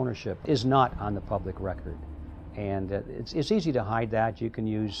control and ownership is not on the public record. And it's easy to hide that. You can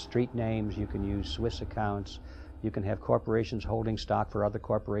use street names, you can use Swiss accounts, you can have corporations holding stock for other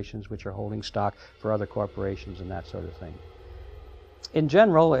corporations which are holding stock for other corporations and that sort of thing. In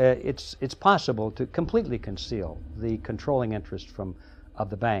general, it's possible to completely conceal the controlling interest of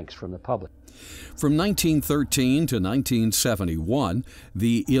the banks from the public. From 1913 to 1971,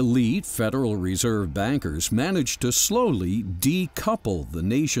 the elite Federal Reserve bankers managed to slowly decouple the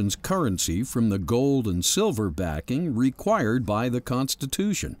nation's currency from the gold and silver backing required by the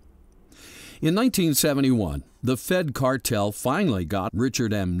Constitution. In 1971, the Fed cartel finally got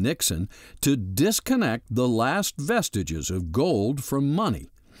Richard M. Nixon to disconnect the last vestiges of gold from money,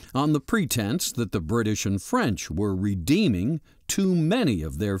 on the pretense that the British and French were redeeming too many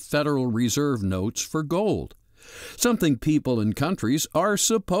of their Federal Reserve notes for gold, something people and countries are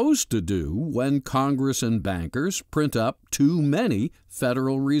supposed to do when Congress and bankers print up too many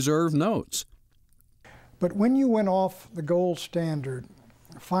Federal Reserve notes. But when you went off the gold standard,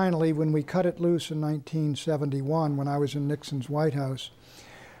 finally, when we cut it loose in 1971, when I was in Nixon's White House,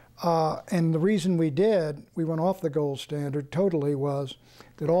 and the reason we went off the gold standard totally, was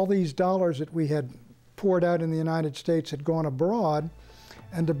that all these dollars that we had poured out in the United States had gone abroad,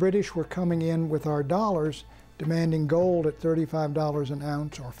 and the British were coming in with our dollars demanding gold at $35 an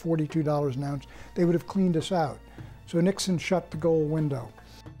ounce or $42 an ounce. They would have cleaned us out. So Nixon shut the gold window.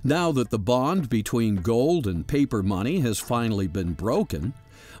 Now that the bond between gold and paper money has finally been broken,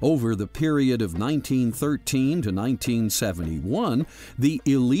 over the period of 1913 to 1971, the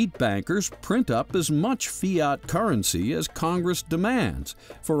elite bankers print up as much fiat currency as Congress demands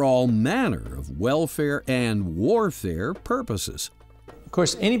for all manner of welfare and warfare purposes. Of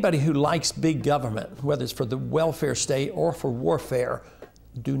course, anybody who likes big government, whether it's for the welfare state or for warfare,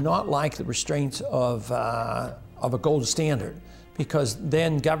 do not like the restraints of a gold standard, because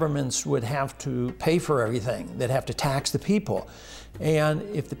then governments would have to pay for everything. They'd have to tax the people. And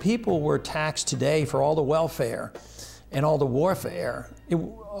if the people were taxed today for all the welfare and all the warfare,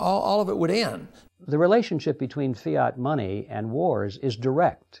 all of it would end. The relationship between fiat money and wars is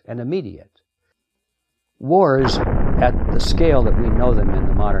direct and immediate. Wars at the scale that we know them in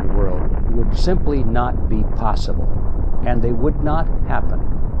the modern world would simply not be possible, and they would not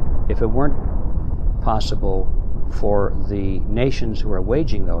happen if it weren't possible for the nations who are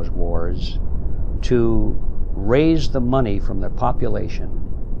waging those wars to raise the money from their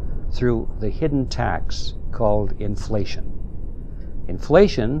population through the hidden tax called inflation.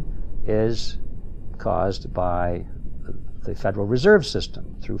 Inflation is caused by the Federal Reserve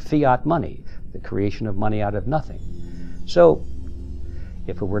System through fiat money, the creation of money out of nothing. So,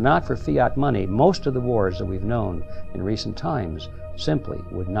 if it were not for fiat money, most of the wars that we've known in recent times simply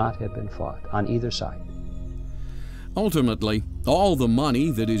would not have been fought on either side. Ultimately, all the money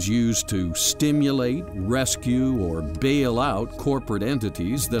that is used to stimulate, rescue, or bail out corporate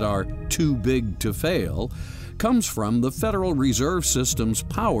entities that are too big to fail comes from the Federal Reserve System's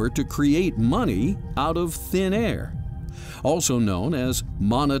power to create money out of thin air, also known as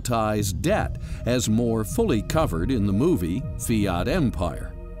monetized debt, as more fully covered in the movie Fiat Empire.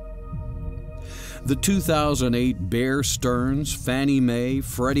 The 2008 Bear Stearns, Fannie Mae,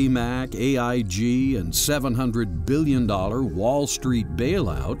 Freddie Mac, AIG, and $700 billion Wall Street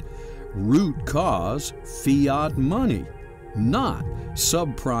bailout, root cause fiat money, not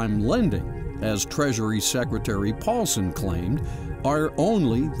subprime lending, as Treasury Secretary Paulson claimed, are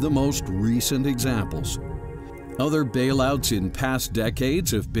only the most recent examples. Other bailouts in past decades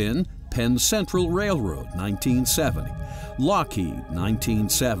have been Penn Central Railroad, 1970, Lockheed,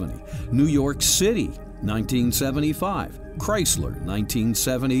 1970, New York City, 1975, Chrysler,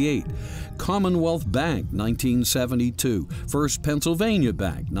 1978, Commonwealth Bank, 1972, First Pennsylvania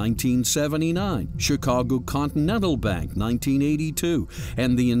Bank, 1979, Chicago Continental Bank, 1982,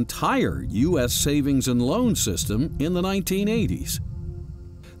 and the entire U.S. savings and loan system in the 1980s.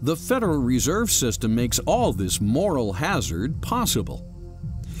 The Federal Reserve System makes all this moral hazard possible.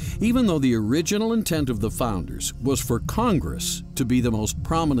 Even though the original intent of the founders was for Congress to be the most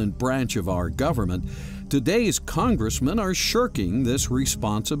prominent branch of our government, today's congressmen are shirking this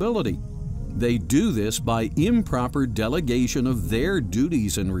responsibility. They do this by improper delegation of their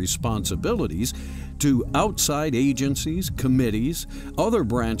duties and responsibilities to outside agencies, committees, other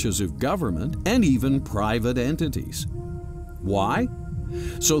branches of government, and even private entities. Why?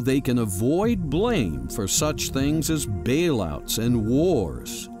 So they can avoid blame for such things as bailouts and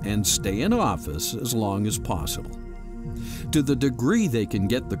wars and stay in office as long as possible. To the degree they can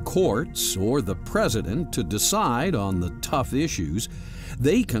get the courts or the president to decide on the tough issues,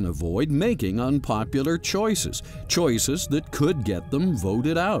 they can avoid making unpopular choices that could get them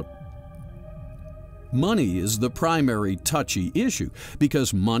voted out. Money is the primary touchy issue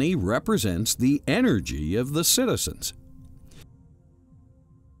because money represents the energy of the citizens.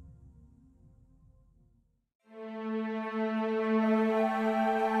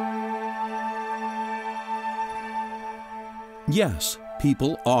 Yes,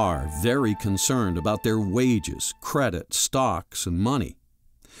 people are very concerned about their wages, credit, stocks, and money.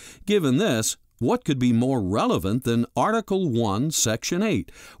 Given this, what could be more relevant than Article 1, Section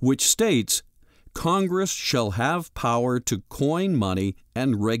 8, which states, "Congress shall have power to coin money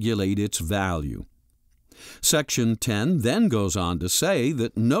and regulate its value." Section 10 then goes on to say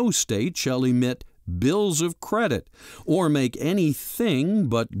that no state shall emit bills of credit or make anything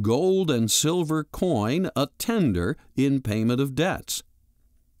but gold and silver coin a tender in payment of debts.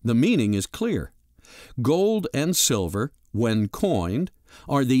 The meaning is clear. Gold and silver, when coined,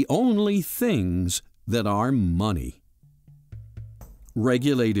 are the only things that are money.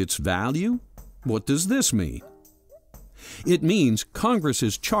 Regulate its value? What does this mean? It means Congress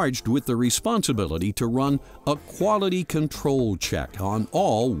is charged with the responsibility to run a quality control check on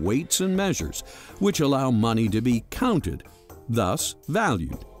all weights and measures which allow money to be counted, thus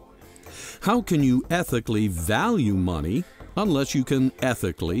valued. How can you ethically value money unless you can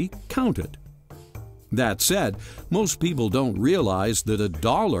ethically count it? That said, most people don't realize that a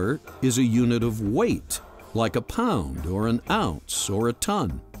dollar is a unit of weight, like a pound or an ounce or a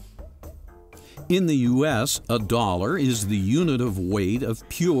ton. In the U.S., a dollar is the unit of weight of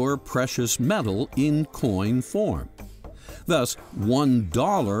pure precious metal in coin form. Thus,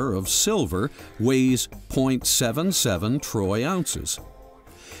 $1 of silver weighs 0.77 troy ounces.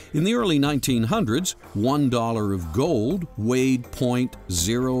 In the early 1900s, $1 of gold weighed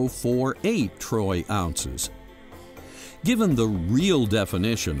 0.048 troy ounces. Given the real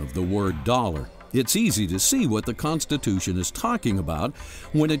definition of the word dollar, it's easy to see what the Constitution is talking about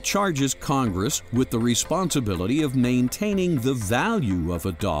when it charges Congress with the responsibility of maintaining the value of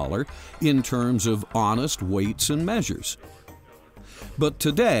a dollar in terms of honest weights and measures. But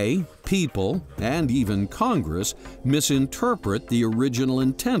today, people, and even Congress, misinterpret the original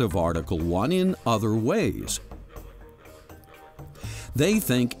intent of Article 1 in other ways. They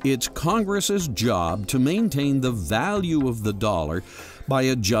think it's Congress's job to maintain the value of the dollar by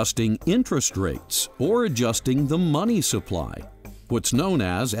adjusting interest rates or adjusting the money supply, what's known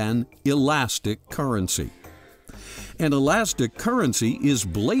as an elastic currency. An elastic currency is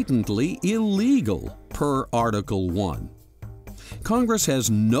blatantly illegal per Article 1. Congress has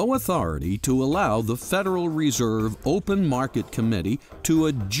no authority to allow the Federal Reserve Open Market Committee to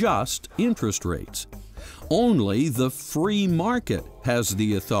adjust interest rates. Only the free market has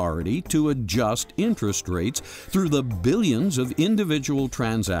the authority to adjust interest rates through the billions of individual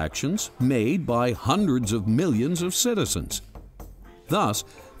transactions made by hundreds of millions of citizens. Thus,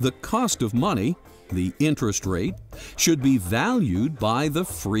 the cost of money, the interest rate, should be valued by the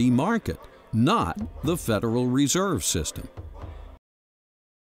free market, not the Federal Reserve System.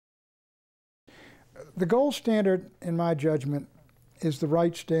 The gold standard, in my judgment, is the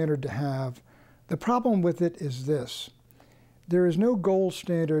right standard to have. The problem with it is this. There is no gold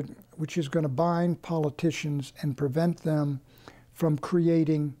standard which is going to bind politicians and prevent them from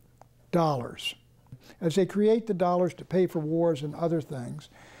creating dollars. As they create the dollars to pay for wars and other things,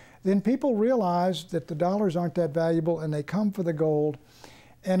 then people realize that the dollars aren't that valuable and they come for the gold.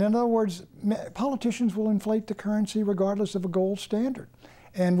 And in other words, politicians will inflate the currency regardless of a gold standard.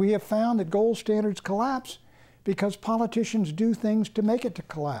 And we have found that gold standards collapse because politicians do things to make it to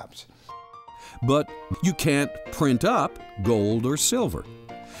collapse. But you can't print up gold or silver.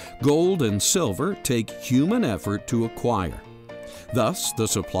 Gold and silver take human effort to acquire. Thus, the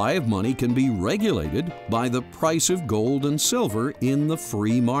supply of money can be regulated by the price of gold and silver in the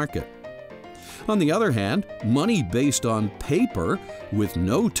free market. On the other hand, money based on paper with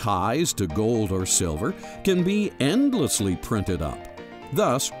no ties to gold or silver can be endlessly printed up.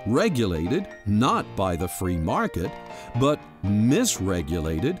 thus regulated not by the free market, but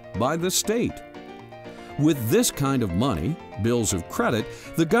misregulated by the state. With this kind of money, bills of credit,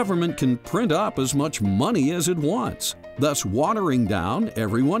 the government can print up as much money as it wants, thus watering down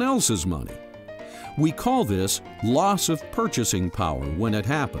everyone else's money. We call this loss of purchasing power when it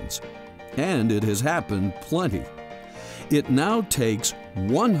happens, and it has happened plenty. It now takes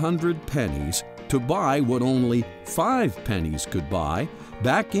 100 pennies to buy what only 5 pennies could buy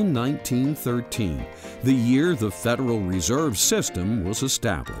back in 1913, the year the Federal Reserve System was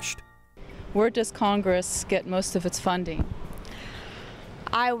established. Where does Congress get most of its funding?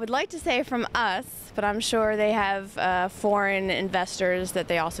 I would like to say from us, but I'm sure they have foreign investors that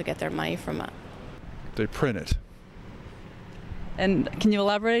they also get their money from. They print it. And can you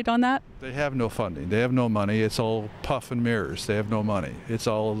elaborate on that? They have no funding. They have no money. It's all puff and mirrors. They have no money. It's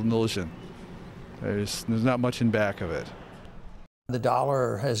all an illusion. There's not much in back of it. The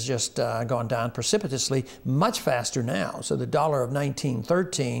dollar has just gone down precipitously, much faster now. So the dollar of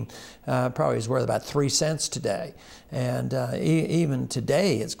 1913 probably is worth about 3 cents today. And even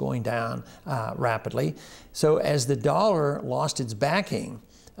today it's going down rapidly. So as the dollar lost its backing,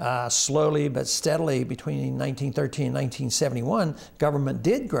 slowly but steadily between 1913 and 1971, government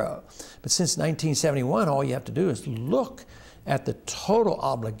did grow. But since 1971, all you have to do is look at the total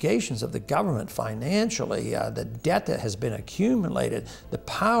obligations of the government financially, the debt that has been accumulated, the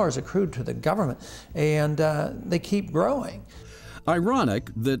powers accrued to the government, and they keep growing.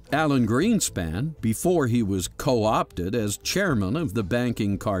 Ironic that Alan Greenspan, before he was co-opted as chairman of the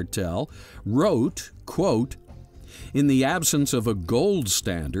banking cartel, wrote, quote, "In the absence of a gold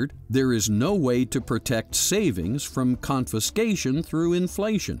standard, there is no way to protect savings from confiscation through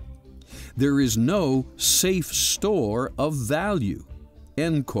inflation. There is no safe store of value."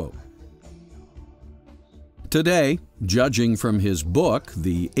 End quote. Today, judging from his book,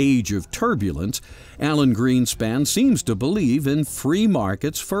 The Age of Turbulence, Alan Greenspan seems to believe in free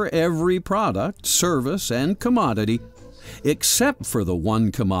markets for every product, service, and commodity, except for the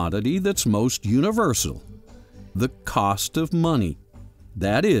one commodity that's most universal: the cost of money,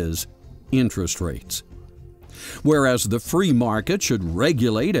 that is, interest rates. Whereas the free market should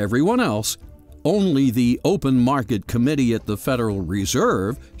regulate everyone else, only the Open Market Committee at the Federal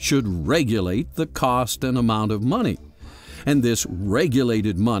Reserve should regulate the cost and amount of money. And this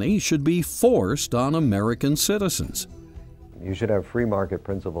regulated money should be forced on American citizens. You should have free market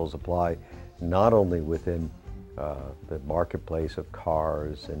principles apply not only within the marketplace of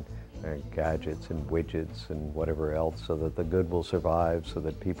cars and gadgets and widgets and whatever else, so that the good will survive, so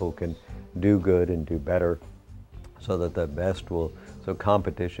that people can do good and do better, so that the best will, so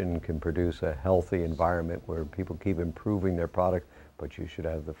competition can produce a healthy environment where people keep improving their product, but you should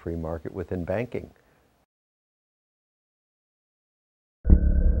have the free market within banking.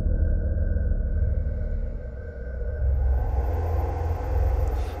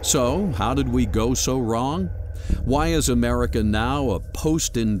 So, how did we go so wrong? Why is America now a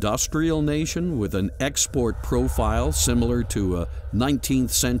post-industrial nation with an export profile similar to a 19th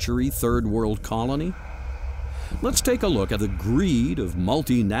century third world colony? Let's take a look at the greed of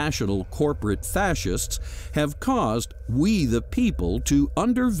multinational corporate fascists have caused we the people to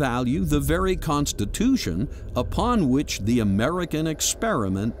undervalue the very Constitution upon which the American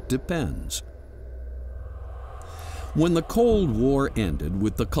experiment depends. When the Cold War ended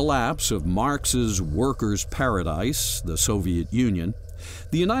with the collapse of Marx's workers' paradise, the Soviet Union,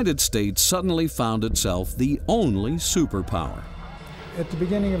 the United States suddenly found itself the only superpower. At the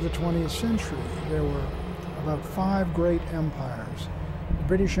beginning of the 20th century, there were about 5 great empires: the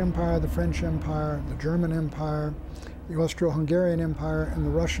British Empire, the French Empire, the German Empire, the Austro-Hungarian Empire, and the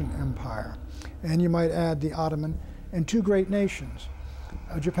Russian Empire. And you might add the Ottoman, and 2 great nations,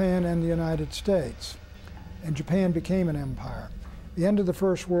 Japan and the United States. And Japan became an empire. The end of the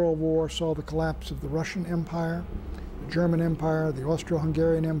First World War saw the collapse of the Russian Empire, the German Empire, the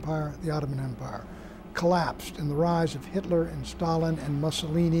Austro-Hungarian Empire, the Ottoman Empire. Collapsed in the rise of Hitler and Stalin and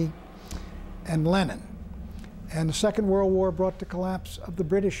Mussolini and Lenin. And the Second World War brought the collapse of the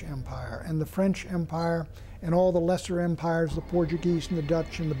British Empire and the French Empire and all the lesser empires, the Portuguese and the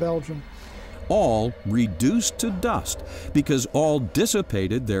Dutch and the Belgian. All reduced to dust because all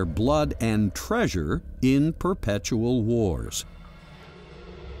dissipated their blood and treasure in perpetual wars.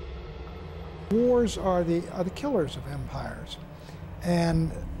 Wars are the killers of empires.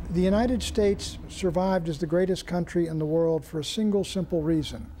 And the United States survived as the greatest country in the world for a single simple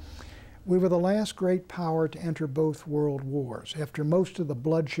reason. We were the last great power to enter both world wars after most of the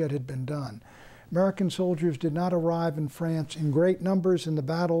bloodshed had been done. American soldiers did not arrive in France in great numbers in the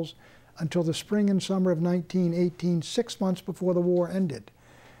battles until the spring and summer of 1918, 6 months before the war ended.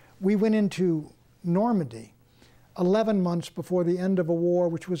 We went into Normandy 11 months before the end of a war,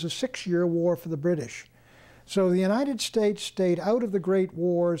 which was a 6-year war for the British. So the United States stayed out of the great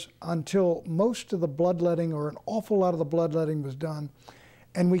wars until most of the bloodletting, or an awful lot of the bloodletting, was done.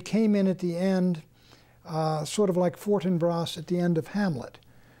 And we came in at the end, sort of like Fortinbras at the end of Hamlet.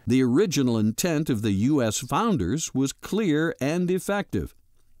 The original intent of the U.S. founders was clear and effective.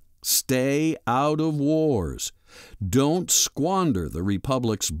 Stay out of wars. Don't squander the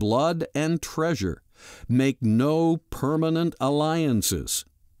Republic's blood and treasure. Make no permanent alliances.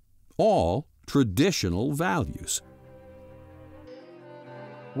 All traditional values.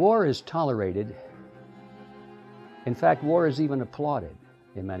 War is tolerated. In fact, war is even applauded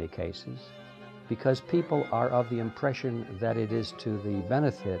in many cases, because people are of the impression that it is to the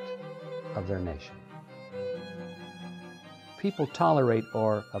benefit of their nation. People tolerate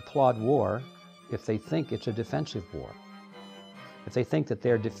or applaud war if they think it's a defensive war, if they think that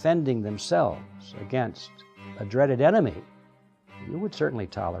they're defending themselves against a dreaded enemy. You would certainly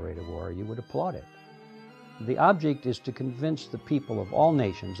tolerate a war, you would applaud it. The object is to convince the people of all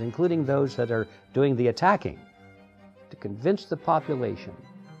nations, including those that are doing the attacking, to convince the population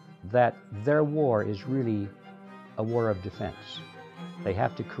that their war is really a war of defense. They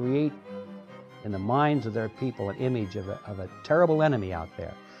have to create in the minds of their people an image of a terrible enemy out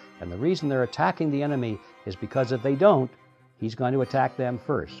there. And the reason they're attacking the enemy is because if they don't, he's going to attack them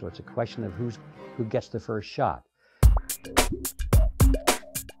first. So it's a question of who gets the first shot.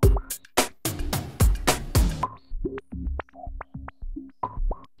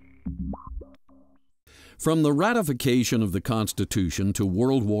 From the ratification of the Constitution to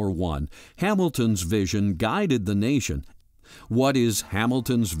World War I, Hamilton's vision guided the nation. What is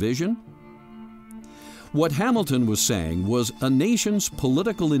Hamilton's vision? What Hamilton was saying was a nation's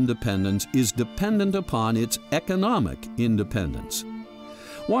political independence is dependent upon its economic independence.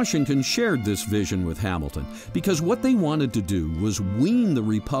 Washington shared this vision with Hamilton because what they wanted to do was wean the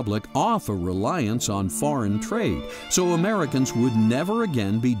Republic off a reliance on foreign trade so Americans would never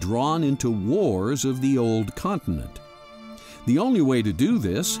again be drawn into wars of the old continent. The only way to do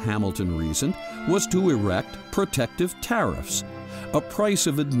this, Hamilton reasoned, was to erect protective tariffs, a price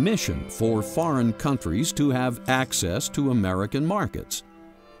of admission for foreign countries to have access to American markets.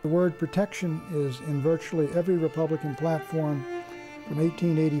 The word protection is in virtually every Republican platform from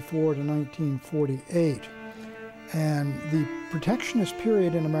 1884 to 1948. And the protectionist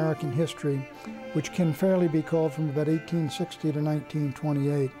period in American history, which can fairly be called from about 1860 to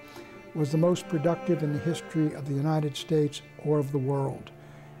 1928, was the most productive in the history of the United States or of the world.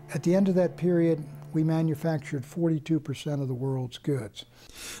 At the end of that period, we manufactured 42% of the world's goods.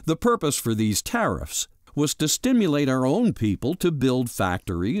 The purpose for these tariffs was to stimulate our own people to build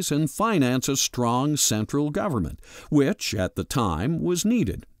factories and finance a strong central government, which, at the time, was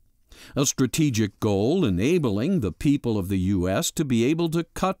needed. A strategic goal enabling the people of the U.S. to be able to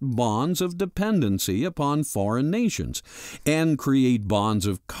cut bonds of dependency upon foreign nations and create bonds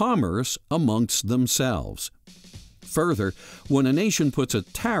of commerce amongst themselves. Further, when a nation puts a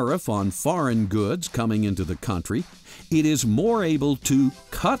tariff on foreign goods coming into the country, it is more able to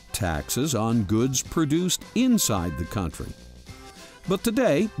cut taxes on goods produced inside the country. But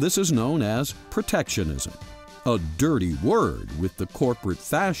today, this is known as protectionism, a dirty word with the corporate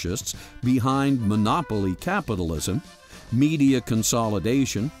fascists behind monopoly capitalism, media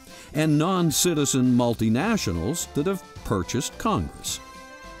consolidation, and non-citizen multinationals that have purchased Congress.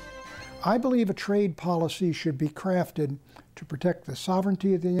 I believe a trade policy should be crafted to protect the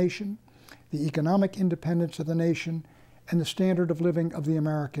sovereignty of the nation, the economic independence of the nation, and the standard of living of the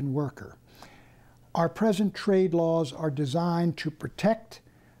American worker. Our present trade laws are designed to protect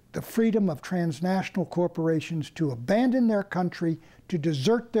the freedom of transnational corporations to abandon their country, to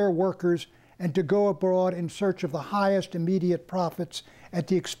desert their workers, and to go abroad in search of the highest immediate profits at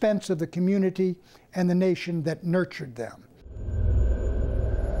the expense of the community and the nation that nurtured them.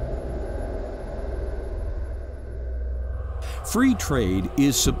 Free trade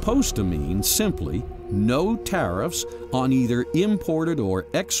is supposed to mean simply no tariffs on either imported or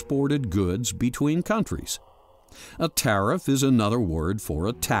exported goods between countries. A tariff is another word for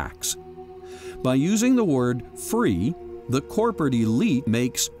a tax. By using the word free, the corporate elite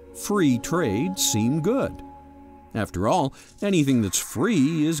makes free trade seem good. After all, anything that's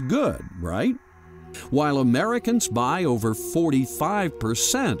free is good, right? While Americans buy over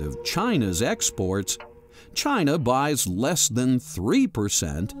 45% of China's exports, China buys less than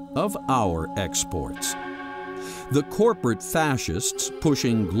 3% of our exports. The corporate fascists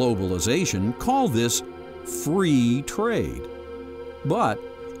pushing globalization call this free trade. But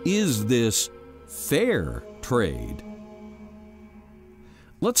is this fair trade?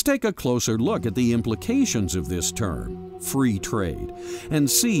 Let's take a closer look at the implications of this term, free trade, and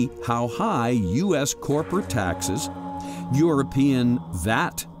see how high U.S. corporate taxes, European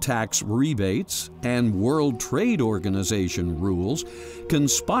VAT tax rebates, and World Trade Organization rules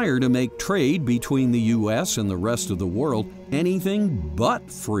conspire to make trade between the U.S. and the rest of the world anything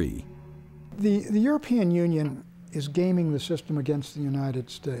but free. The European Union is gaming the system against the United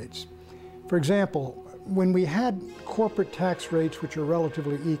States. For example, when we had corporate tax rates which are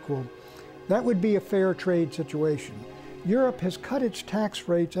relatively equal, that would be a fair trade situation. Europe has cut its tax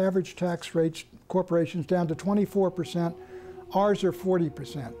rates, average tax rates, corporations down to 24%. Ours are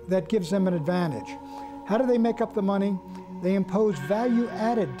 40%. That gives them an advantage. How do they make up the money? They impose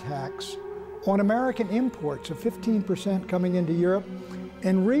value-added tax on American imports of 15% coming into Europe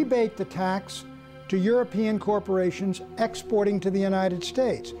and rebate the tax to European corporations exporting to the United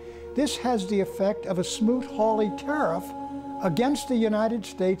States. This has the effect of a Smoot-Hawley tariff against the United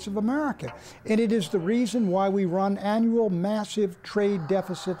States of America. And it is the reason why we run annual massive trade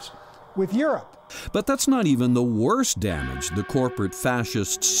deficits with Europe. But that's not even the worst damage the corporate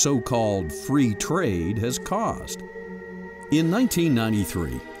fascists' so-called free trade has caused. In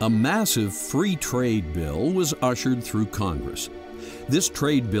 1993, a massive free trade bill was ushered through Congress. This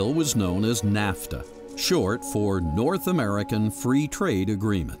trade bill was known as NAFTA, short for North American Free Trade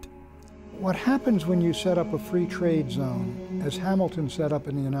Agreement. What happens when you set up a free trade zone, as Hamilton set up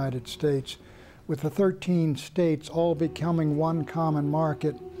in the United States, with the 13 states all becoming one common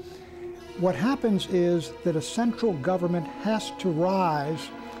market, what happens is that a central government has to rise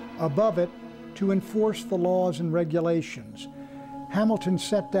above it to enforce the laws and regulations. Hamilton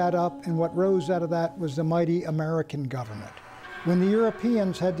set that up, and what rose out of that was the mighty American government. When the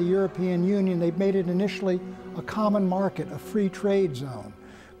Europeans had the European Union, they made it initially a common market, a free trade zone.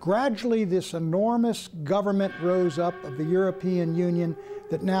 Gradually, this enormous government rose up of the European Union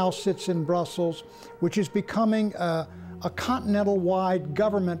that now sits in Brussels, which is becoming a continental-wide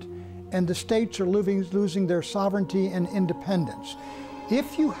government, and the states are losing their sovereignty and independence.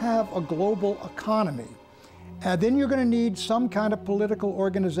 If you have a global economy, then you're going to need some kind of political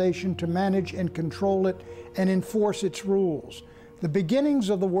organization to manage and control it and enforce its rules. The beginnings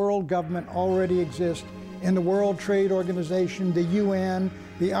of the world government already exist in the World Trade Organization, the UN,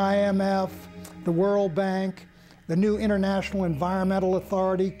 the IMF, the World Bank, the new International Environmental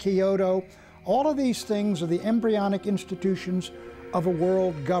Authority, Kyoto. All of these things are the embryonic institutions of a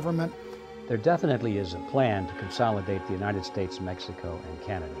world government. There definitely is a plan to consolidate the United States, Mexico, and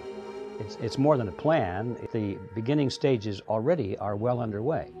Canada. It's more than a plan. The beginning stages already are well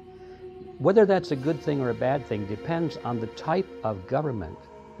underway. Whether that's a good thing or a bad thing depends on the type of government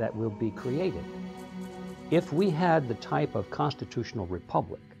that will be created. If we had the type of constitutional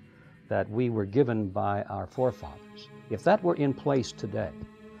republic that we were given by our forefathers, if that were in place today,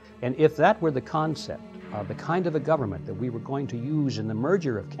 and if that were the concept of the kind of a government that we were going to use in the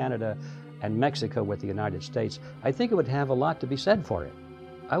merger of Canada and Mexico with the United States, I think it would have a lot to be said for it.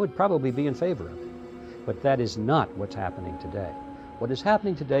 I would probably be in favor of it. But that is not what's happening today. What is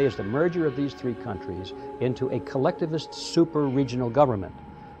happening today is the merger of these three countries into a collectivist super-regional government.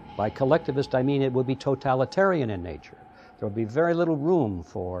 By collectivist, I mean it will be totalitarian in nature. There will be very little room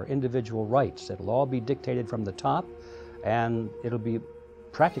for individual rights. It'll all be dictated from the top, and it'll be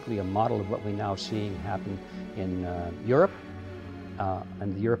practically a model of what we're now seeing happen in Europe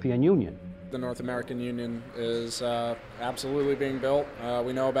and the European Union. The North American Union is absolutely being built.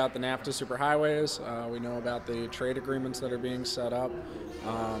 We know about the NAFTA superhighways. We know about the trade agreements that are being set up.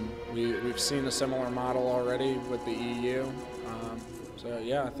 We've seen a similar model already with the EU. So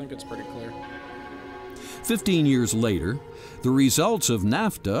yeah, I think it's pretty clear. 15 years later, the results of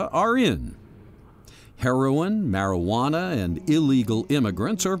NAFTA are in. Heroin, marijuana, and illegal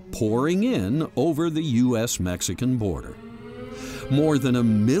immigrants are pouring in over the U.S.-Mexican border. More than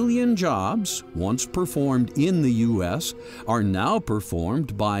 1 million jobs, once performed in the U.S., are now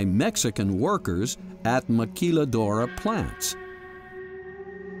performed by Mexican workers at maquiladora plants.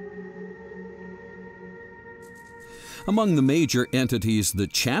 Among the major entities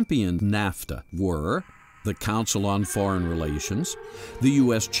that championed NAFTA were the Council on Foreign Relations, the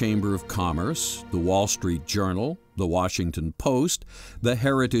U.S. Chamber of Commerce, the Wall Street Journal, the Washington Post, the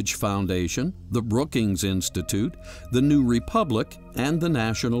Heritage Foundation, the Brookings Institute, the New Republic, and the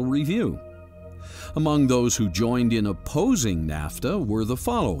National Review. Among those who joined in opposing NAFTA were the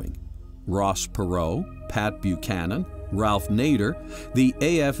following: Ross Perot, Pat Buchanan, Ralph Nader, the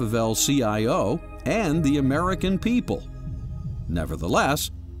AFL-CIO, and the American people. Nevertheless,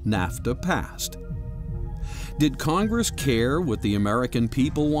 NAFTA passed. Did Congress care what the American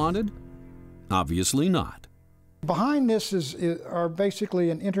people wanted? Obviously not. Behind this are basically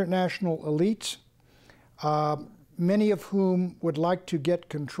an international elites, many of whom would like to get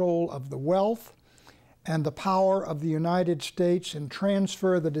control of the wealth and the power of the United States and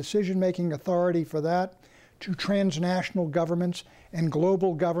transfer the decision-making authority for that to transnational governments and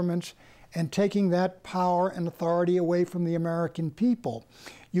global governments, and taking that power and authority away from the American people.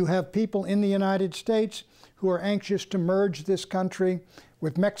 You have people in the United States who are anxious to merge this country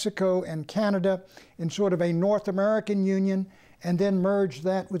with Mexico and Canada in sort of a North American Union, and then merge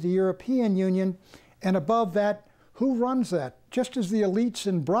that with the European Union. And above that, who runs that? Just as the elites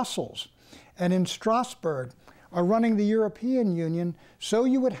in Brussels and in Strasbourg are running the European Union, so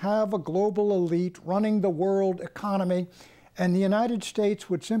you would have a global elite running the world economy, and the United States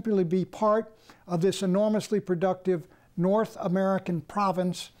would simply be part of this enormously productive North American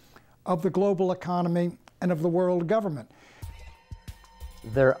province of the global economy and of the world government.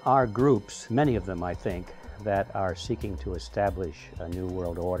 There are groups, many of them I think, that are seeking to establish a new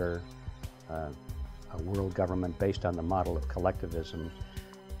world order, a world government based on the model of collectivism.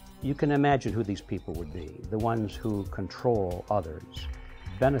 You can imagine who these people would be. The ones who control others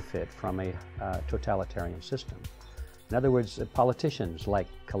benefit from a totalitarian system. In other words, politicians like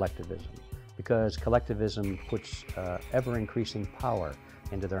collectivism, because collectivism puts ever-increasing power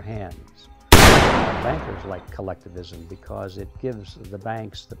into their hands. Bankers like collectivism because it gives the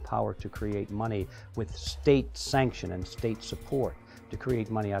banks the power to create money with state sanction and state support, to create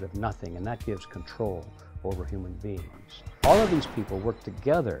money out of nothing, and that gives control over human beings. All of these people work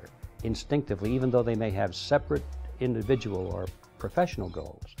together instinctively, even though they may have separate individual or professional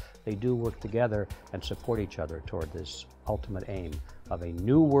goals. They do work together and support each other toward this ultimate aim of a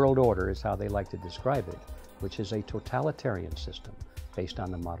new world order, is how they like to describe it, which is a totalitarian system based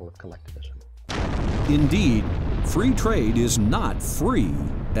on the model of collectivism. Indeed, free trade is not free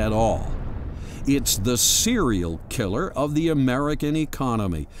at all. It's the serial killer of the American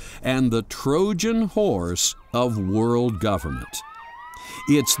economy and the Trojan horse of world government.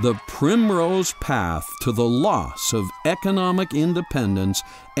 It's the primrose path to the loss of economic independence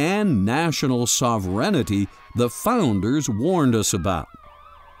and national sovereignty the founders warned us about.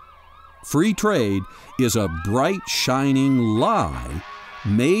 Free trade is a bright, shining lie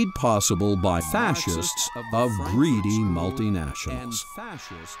made possible by fascists of greedy multinationals.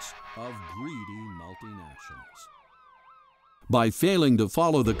 By failing to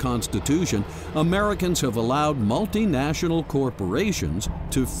follow the Constitution, Americans have allowed multinational corporations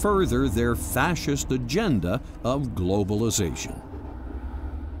to further their fascist agenda of globalization.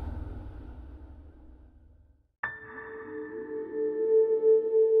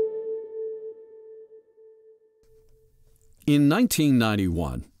 In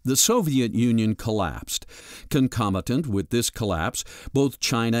 1991, the Soviet Union collapsed. Concomitant with this collapse, both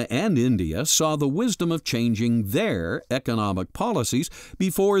China and India saw the wisdom of changing their economic policies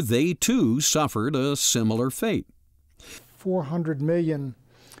before they too suffered a similar fate. 400 million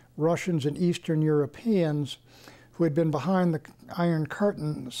Russians and Eastern Europeans who had been behind the Iron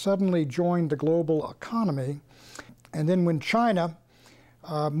Curtain suddenly joined the global economy. And then when China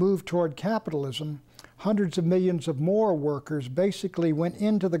moved toward capitalism, hundreds of millions of more workers basically went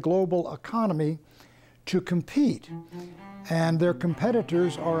into the global economy to compete. And their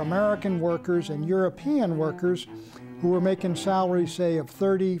competitors are American workers and European workers who were making salaries, say, of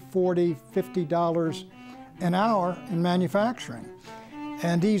 $30, $40, $50 an hour in manufacturing.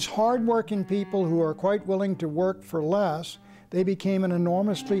 And these hard-working people who are quite willing to work for less, they became an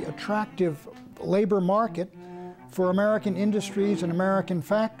enormously attractive labor market for American industries and American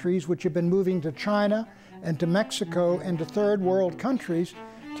factories, which have been moving to China and to Mexico and to third world countries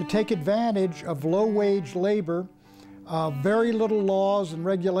to take advantage of low-wage labor, very little laws and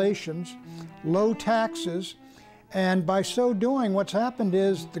regulations, low taxes, and by so doing, what's happened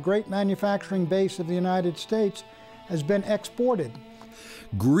is the great manufacturing base of the United States has been exported.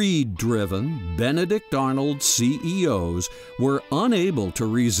 Greed-driven, Benedict Arnold CEOs were unable to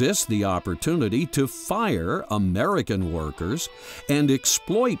resist the opportunity to fire American workers and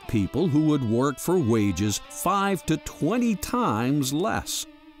exploit people who would work for wages 5 to 20 times less.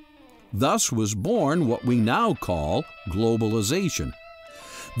 Thus was born what we now call globalization,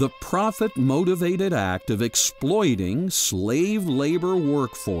 the profit-motivated act of exploiting slave labor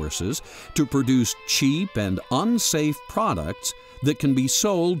workforces to produce cheap and unsafe products that can be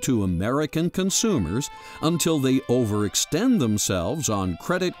sold to American consumers until they overextend themselves on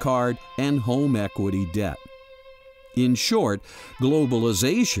credit card and home equity debt. In short,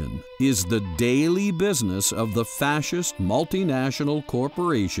 globalization is the daily business of the fascist multinational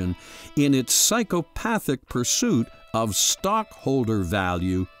corporation in its psychopathic pursuit of stockholder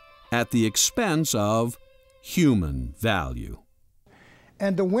value at the expense of human value.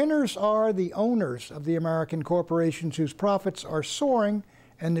 And the winners are the owners of the American corporations whose profits are soaring,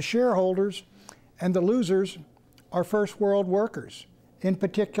 and the shareholders, and the losers are first world workers, in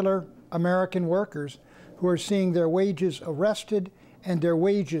particular American workers, who are seeing their wages arrested and their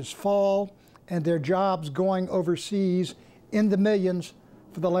wages fall and their jobs going overseas in the millions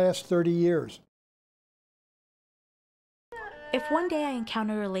for the last 30 years. If one day I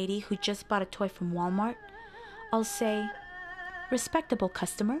encounter a lady who just bought a toy from Walmart, I'll say, "Respectable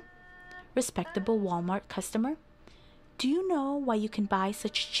customer, respectable Walmart customer, do you know why you can buy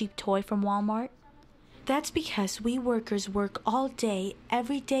such a cheap toy from Walmart? That's because we workers work all day,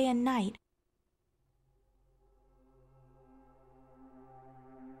 every day and night.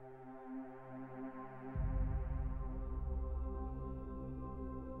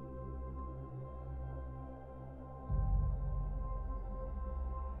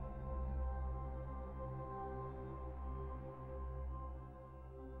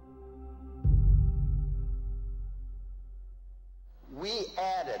 We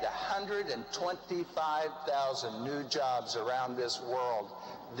added 125,000 new jobs around this world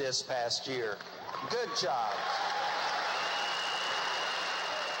this past year. Good job.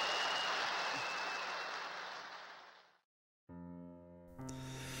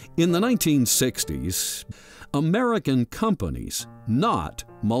 In the 1960s, American companies, not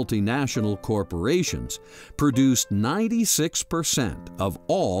multinational corporations, produced 96% of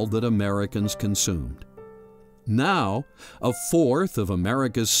all that Americans consumed. Now, a fourth of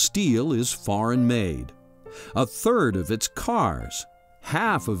America's steel is foreign-made, a third of its cars,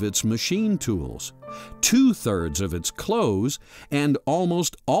 half of its machine tools, 2/3 of its clothes, and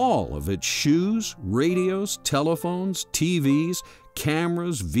almost all of its shoes, radios, telephones, TVs,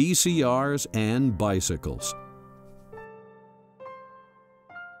 cameras, VCRs, and bicycles.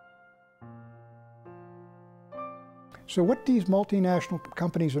 So what these multinational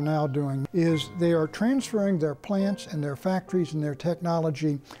companies are now doing is they are transferring their plants and their factories and their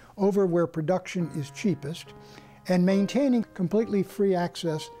technology over where production is cheapest and maintaining completely free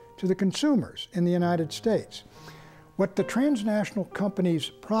access to the consumers in the United States. What the transnational companies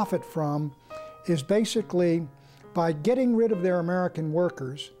profit from is basically by getting rid of their American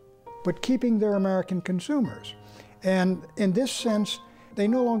workers, but keeping their American consumers. And in this sense, they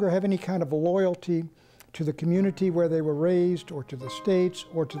no longer have any kind of loyalty to the community where they were raised, or to the states,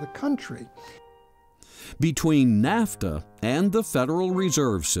 or to the country. Between NAFTA and the Federal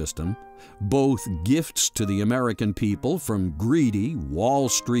Reserve System, both gifts to the American people from greedy Wall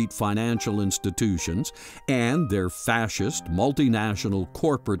Street financial institutions and their fascist multinational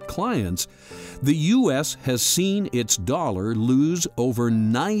corporate clients, the U.S. has seen its dollar lose over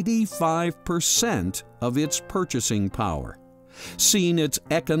 95% of its purchasing power, seen its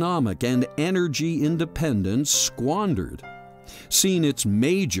economic and energy independence squandered, seen its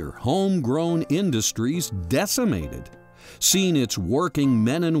major homegrown industries decimated, seen its working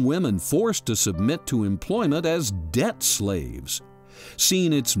men and women forced to submit to employment as debt slaves,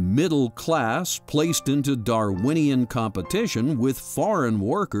 seen its middle class placed into Darwinian competition with foreign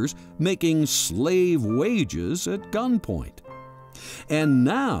workers making slave wages at gunpoint. And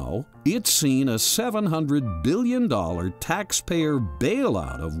now it's seen a $700 billion taxpayer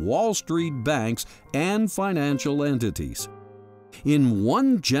bailout of Wall Street banks and financial entities. In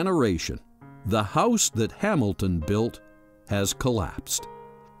one generation, the house that Hamilton built has collapsed.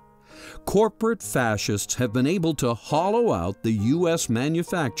 Corporate fascists have been able to hollow out the U.S.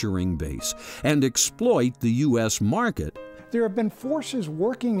 manufacturing base and exploit the U.S. market. There have been forces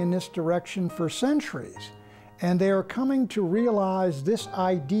working in this direction for centuries, and they are coming to realize this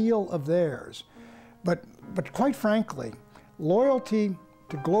ideal of theirs. But quite frankly, loyalty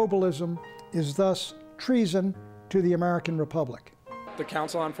to globalism is thus treason to the American Republic. The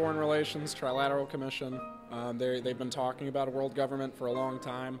Council on Foreign Relations, Trilateral Commission, they've been talking about a world government for a long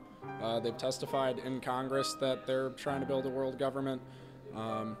time. They've testified in Congress that they're trying to build a world government.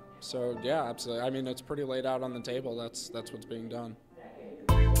 So yeah, absolutely. I mean, it's pretty laid out on the table. That's what's being done.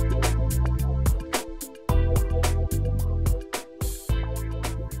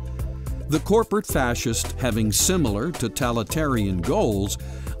 The corporate fascists, having similar totalitarian goals,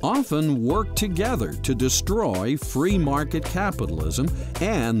 often work together to destroy free market capitalism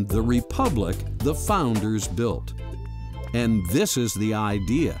and the republic the founders built. And this is the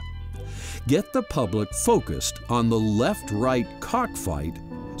idea. Get the public focused on the left-right cockfight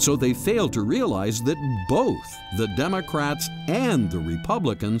So they fail to realize that both the Democrats and the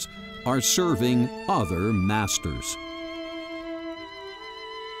Republicans are serving other masters.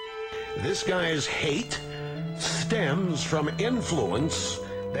 This guy's hate stems from influence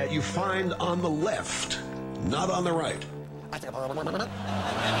that you find on the left, not on the right.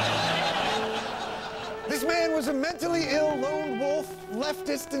 This man was a mentally ill lone wolf,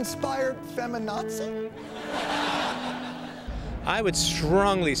 leftist-inspired feminazi? I would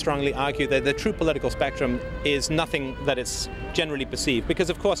strongly argue that the true political spectrum is nothing that it's generally perceived,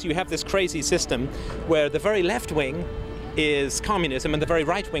 because of course you have this crazy system where the very left wing is communism and the very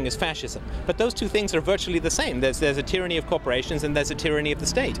right wing is fascism. But those two things are virtually the same. There's a tyranny of corporations and there's a tyranny of the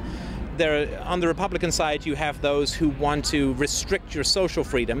state. On the Republican side, you have those who want to restrict your social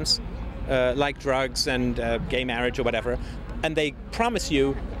freedoms, like drugs and gay marriage or whatever, and they promise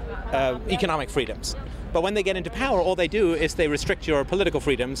you economic freedoms. But when they get into power, all they do is they restrict your political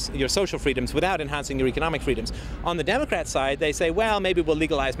freedoms, your social freedoms, without enhancing your economic freedoms. On the Democrat side, they say, well, maybe we'll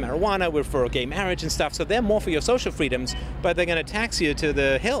legalize marijuana, we're for gay marriage and stuff, so they're more for your social freedoms, but they're going to tax you to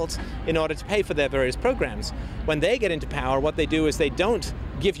the hilt in order to pay for their various programs. When they get into power, what they do is they don't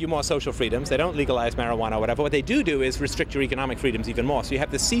give you more social freedoms, they don't legalize marijuana or whatever. What they do is restrict your economic freedoms even more. So you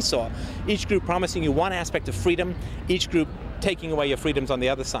have this seesaw, each group promising you one aspect of freedom, each group taking away your freedoms on the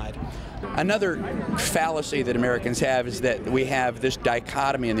other side. Another fallacy that Americans have is that we have this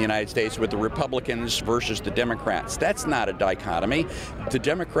dichotomy in the United States with the Republicans versus the Democrats. That's not a dichotomy. The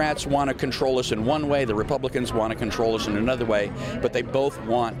Democrats want to control us in one way, the Republicans want to control us in another way, but they both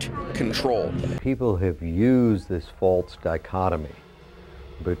want control. People have used this false dichotomy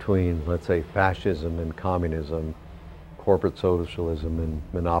between, let's say, fascism and communism, corporate socialism and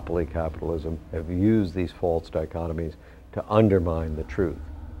monopoly capitalism, have used these false dichotomies to undermine the truth.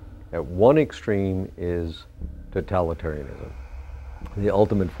 At one extreme is totalitarianism. The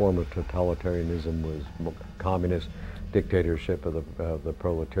ultimate form of totalitarianism was communist dictatorship of the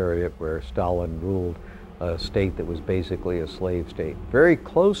proletariat, where Stalin ruled a state that was basically a slave state. Very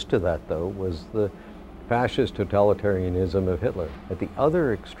close to that, though, was the fascist totalitarianism of Hitler. At the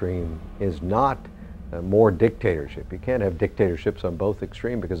other extreme is not more dictatorship. You can't have dictatorships on both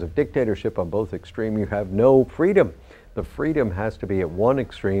extremes, because if dictatorship on both extremes, you have no freedom. The freedom has to be at one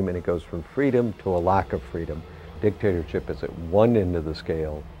extreme, and it goes from freedom to a lack of freedom. Dictatorship is at one end of the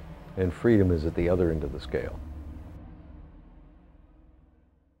scale, and freedom is at the other end of the scale.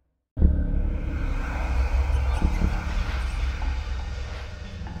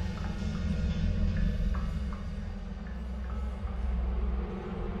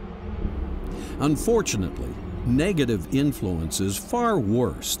 Unfortunately, negative influences far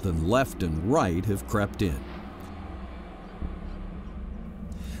worse than left and right have crept in.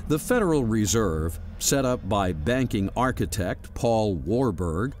 The Federal Reserve, set up by banking architect Paul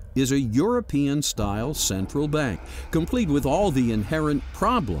Warburg, is a European-style central bank, complete with all the inherent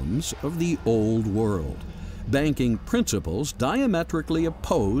problems of the old world. Banking principles diametrically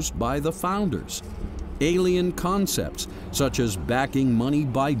opposed by the founders. Alien concepts, such as backing money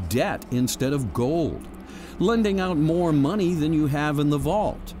by debt instead of gold, lending out more money than you have in the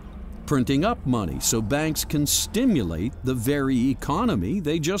vault, printing up money so banks can stimulate the very economy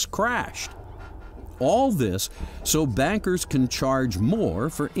they just crashed. All this so bankers can charge more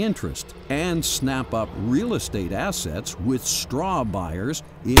for interest and snap up real estate assets with straw buyers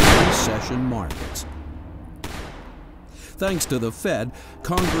in recession markets. Thanks to the Fed,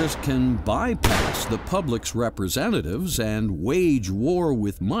 Congress can bypass the public's representatives and wage war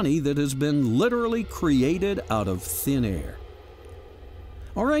with money that has been literally created out of thin air.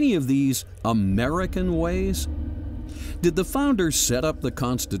 Are any of these American ways? Did the founders set up the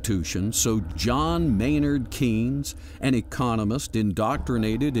Constitution so John Maynard Keynes, an economist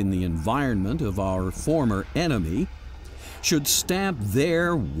indoctrinated in the environment of our former enemy, should stamp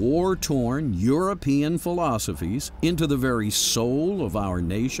their war-torn European philosophies into the very soul of our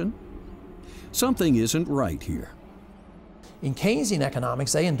nation? Something isn't right here. In Keynesian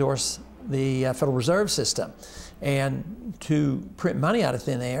economics, they endorse the Federal Reserve System. And to print money out of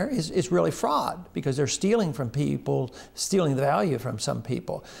thin air is really fraud, because they're stealing from people, stealing the value from some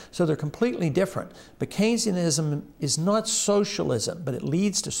people. So they're completely different. But Keynesianism is not socialism, but it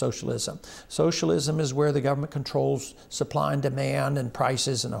leads to socialism. Socialism is where the government controls supply and demand and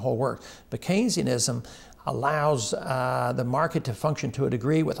prices and the whole work. But Keynesianism allows the market to function to a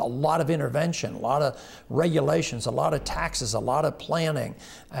degree with a lot of intervention, a lot of regulations, a lot of taxes, a lot of planning,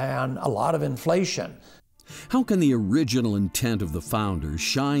 and a lot of inflation. How can the original intent of the founders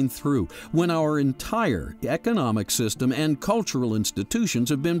shine through when our entire economic system and cultural institutions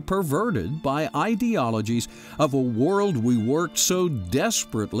have been perverted by ideologies of a world we worked so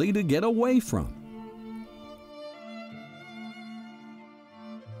desperately to get away from?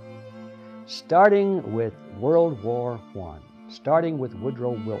 Starting with World War I, starting with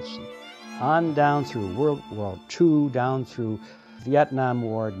Woodrow Wilson, on down through World War II, down through Vietnam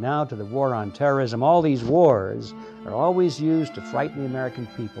War, now to the war on terrorism. All these wars are always used to frighten the American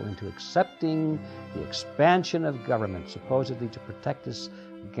people into accepting the expansion of government, supposedly to protect us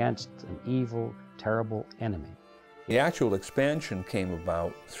against an evil, terrible enemy. The actual expansion came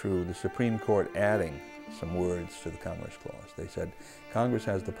about through the Supreme Court adding some words to the Commerce Clause. They said Congress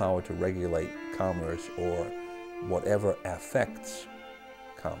has the power to regulate commerce or whatever affects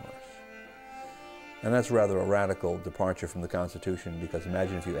commerce. And that's rather a radical departure from the Constitution, because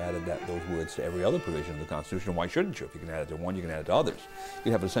imagine if you added those words to every other provision of the Constitution. Why shouldn't you? If you can add it to one, you can add it to others.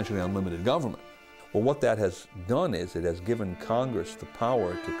 You'd have essentially unlimited government. Well, what that has done is it has given Congress the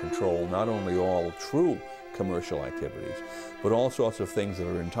power to control not only all true commercial activities, but all sorts of things that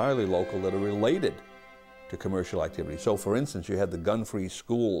are entirely local that are related to commercial activity. So, for instance, you had the gun-free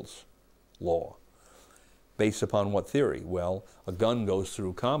schools law. Based upon what theory? Well, a gun goes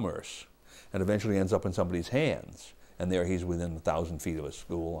through commerce and eventually ends up in somebody's hands. And there he's within 1,000 feet of a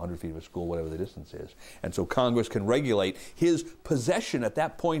school, 100 feet of a school, whatever the distance is. And so Congress can regulate his possession at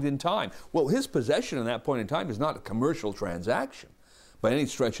that point in time. Well, his possession at that point in time is not a commercial transaction by any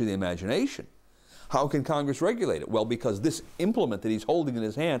stretch of the imagination. How can Congress regulate it? Well, because this implement that he's holding in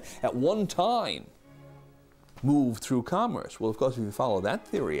his hand at one time moved through commerce. Well, of course, if you follow that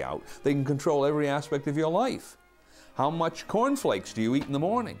theory out, they can control every aspect of your life. How much cornflakes do you eat in the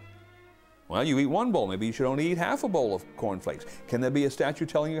morning? Well, you eat one bowl. Maybe you should only eat half a bowl of cornflakes. Can there be a statute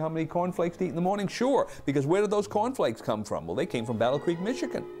telling you how many cornflakes to eat in the morning? Sure, because where did those cornflakes come from? Well, they came from Battle Creek,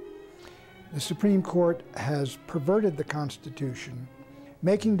 Michigan. The Supreme Court has perverted the Constitution,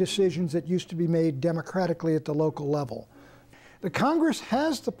 making decisions that used to be made democratically at the local level. The Congress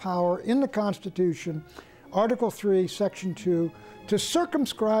has the power in the Constitution, Article 3, Section 2, to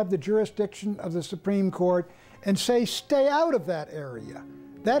circumscribe the jurisdiction of the Supreme Court and say, stay out of that area.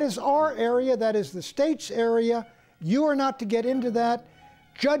 That is our area, that is the state's area. You are not to get into that.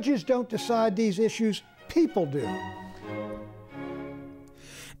 Judges don't decide these issues, people do.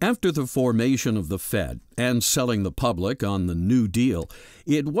 After the formation of the Fed and selling the public on the New Deal,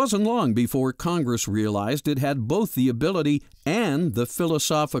 it wasn't long before Congress realized it had both the ability and the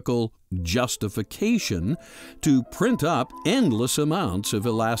philosophical justification to print up endless amounts of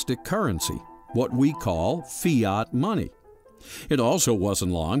elastic currency, what we call fiat money. It also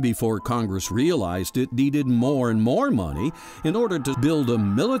wasn't long before Congress realized it needed more and more money in order to build a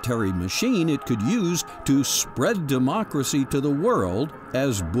military machine it could use to spread democracy to the world,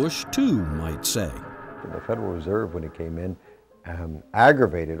 as Bush II might say. The Federal Reserve, when it came in,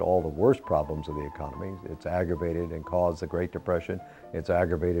 aggravated all the worst problems of the economy. It's aggravated and caused the Great Depression. It's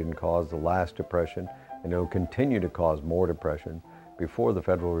aggravated and caused the last depression, and it'll continue to cause more depression. Before the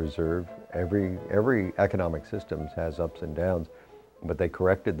Federal Reserve, every economic system has ups and downs, but they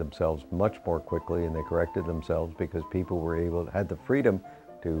corrected themselves much more quickly, and they corrected themselves because people had the freedom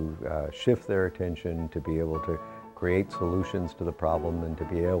to shift their attention, to be able to create solutions to the problem, and to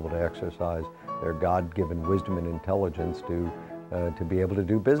be able to exercise their God-given wisdom and intelligence to be able to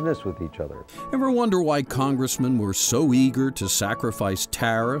do business with each other. Ever wonder why congressmen were so eager to sacrifice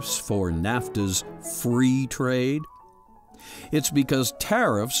tariffs for NAFTA's free trade? It's because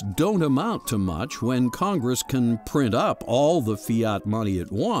tariffs don't amount to much when Congress can print up all the fiat money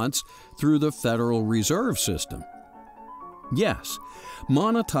it wants through the Federal Reserve System. Yes,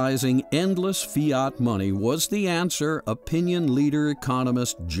 monetizing endless fiat money was the answer opinion leader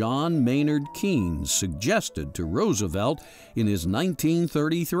economist John Maynard Keynes suggested to Roosevelt in his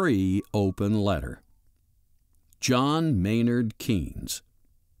 1933 open letter. John Maynard Keynes.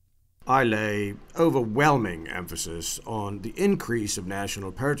 I lay overwhelming emphasis on the increase of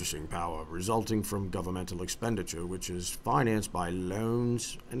national purchasing power resulting from governmental expenditure, which is financed by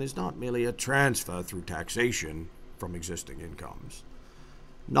loans and is not merely a transfer through taxation from existing incomes.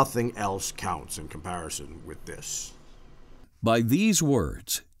 Nothing else counts in comparison with this. By these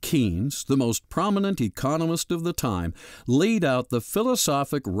words, Keynes, the most prominent economist of the time, laid out the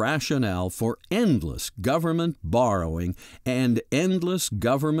philosophic rationale for endless government borrowing and endless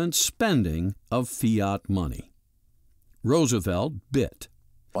government spending of fiat money. Roosevelt bit.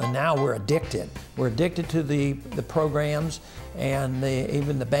 And now we're addicted. We're addicted to the programs, and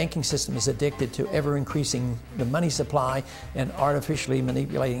even the banking system is addicted to ever increasing the money supply and artificially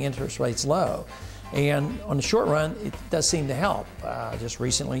manipulating interest rates low. And on the short run, it does seem to help. Just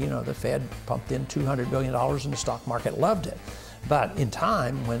recently, the Fed pumped in $200 billion and the stock market loved it. But in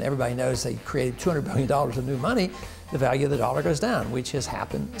time, when everybody knows they created $200 billion of new money, the value of the dollar goes down, which has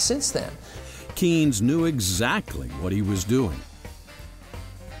happened since then. Keynes knew exactly what he was doing.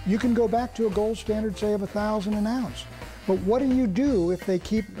 You can go back to a gold standard, say, of $1,000 an ounce. But what do you do if they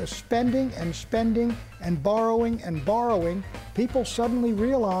keep spending and spending and borrowing and borrowing? People suddenly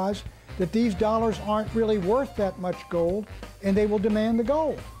realize that these dollars aren't really worth that much gold, and they will demand the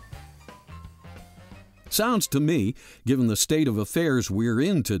gold. Sounds to me, given the state of affairs we're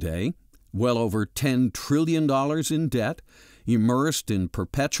in today, well over $10 trillion in debt, immersed in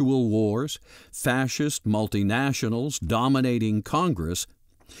perpetual wars, fascist multinationals dominating Congress,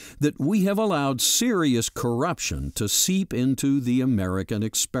 that we have allowed serious corruption to seep into the American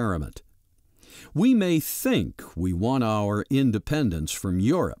experiment. We may think we won our independence from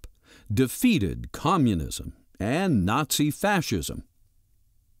Europe, defeated communism and Nazi fascism.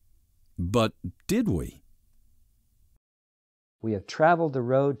 But did we? We have traveled the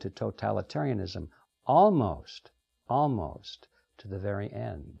road to totalitarianism almost to the very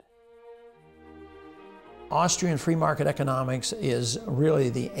end. Austrian free market economics is really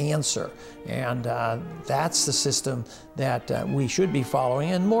the answer, and that's the system that we should be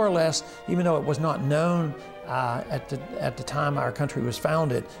following. And more or less, even though it was not known at the time our country was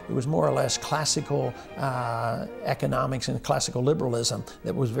founded, it was more or less classical economics and classical liberalism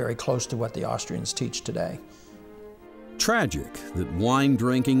that was very close to what the Austrians teach today. Tragic that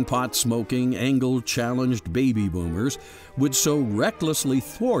wine-drinking, pot-smoking, angle-challenged baby boomers would so recklessly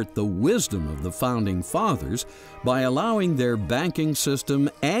thwart the wisdom of the Founding Fathers by allowing their banking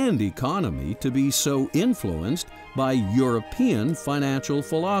system and economy to be so influenced by European financial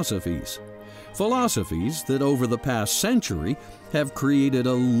philosophies. Philosophies that over the past century have created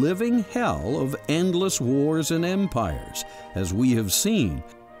a living hell of endless wars and empires, as we have seen.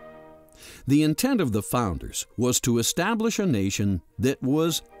 The intent of the founders was to establish a nation that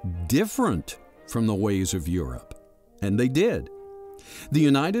was different from the ways of Europe, and they did. The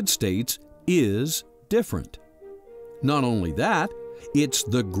United States is different. Not only that, it's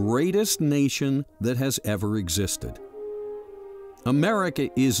the greatest nation that has ever existed. America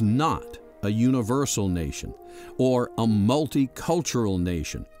is not a universal nation or a multicultural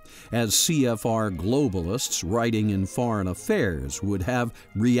nation, as CFR globalists writing in Foreign Affairs would have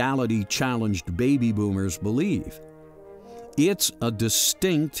reality-challenged baby boomers believe. It's a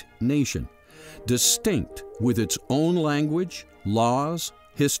distinct nation, distinct with its own language, laws,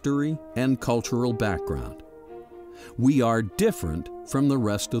 history, and cultural background. We are different from the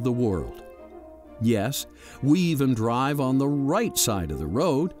rest of the world. Yes, we even drive on the right side of the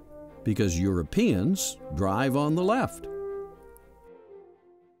road because Europeans drive on the left.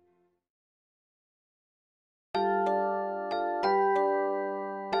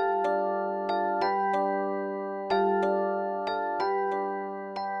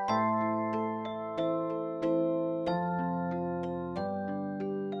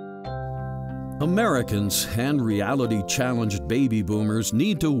 Americans and reality-challenged baby boomers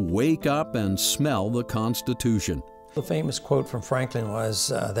need to wake up and smell the Constitution. The famous quote from Franklin was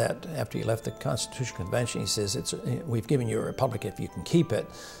that after he left the Constitutional Convention, he says, "We've given you a republic if you can keep it."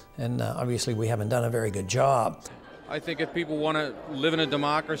 And obviously we haven't done a very good job. I think if people want to live in a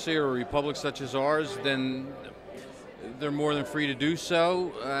democracy or a republic such as ours, then they're more than free to do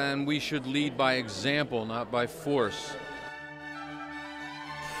so, and we should lead by example, not by force.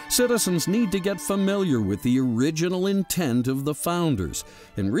 Citizens need to get familiar with the original intent of the founders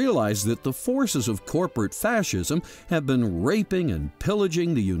and realize that the forces of corporate fascism have been raping and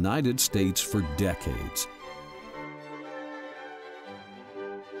pillaging the United States for decades.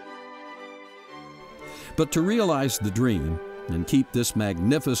 But to realize the dream and keep this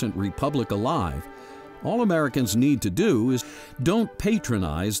magnificent republic alive, all Americans need to do is don't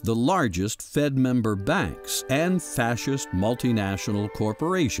patronize the largest Fed member banks and fascist multinational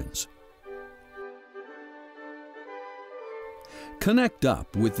corporations. Connect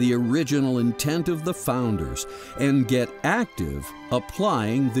up with the original intent of the founders and get active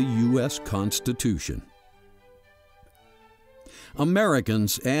applying the U.S. Constitution.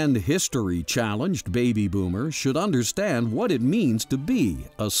 Americans and history-challenged baby boomers should understand what it means to be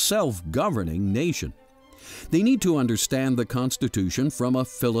a self-governing nation. They need to understand the Constitution from a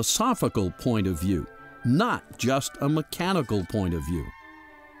philosophical point of view, not just a mechanical point of view.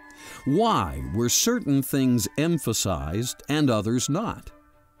 Why were certain things emphasized and others not?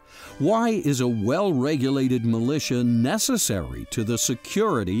 Why is a well-regulated militia necessary to the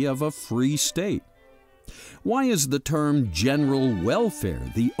security of a free state? Why is the term general welfare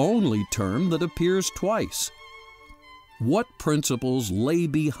the only term that appears twice? What principles lay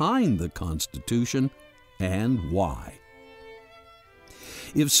behind the Constitution and why?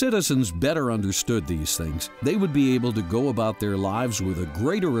 If citizens better understood these things, they would be able to go about their lives with a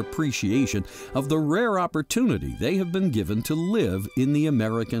greater appreciation of the rare opportunity they have been given to live in the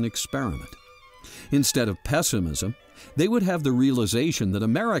American experiment. Instead of pessimism, they would have the realization that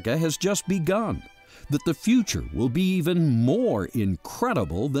America has just begun, that the future will be even more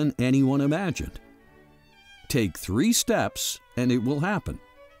incredible than anyone imagined. Take 3 steps and it will happen.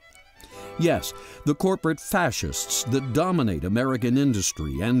 Yes, the corporate fascists that dominate American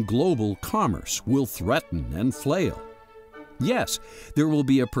industry and global commerce will threaten and flail. Yes, there will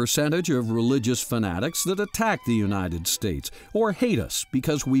be a percentage of religious fanatics that attack the United States or hate us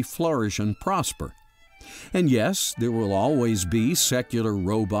because we flourish and prosper. And yes, there will always be secular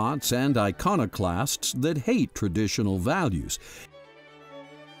robots and iconoclasts that hate traditional values.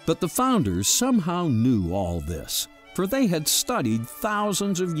 But the founders somehow knew all this, for they had studied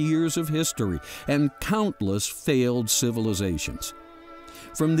thousands of years of history and countless failed civilizations.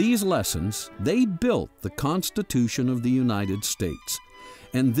 From these lessons, they built the Constitution of the United States,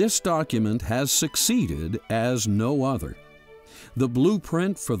 and this document has succeeded as no other. The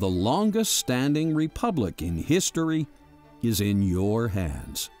blueprint for the longest-standing republic in history is in your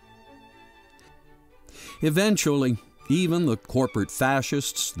hands. Eventually, even the corporate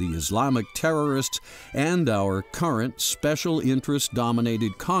fascists, the Islamic terrorists, and our current special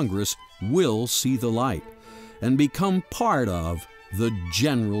interest-dominated Congress will see the light and become part of the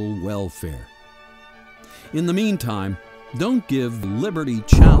general welfare. In the meantime, don't give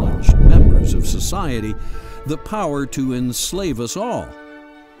liberty-challenged members of society the power to enslave us all,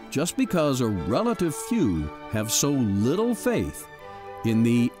 just because a relative few have so little faith in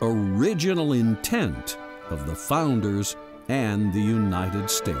the original intent of the founders and the United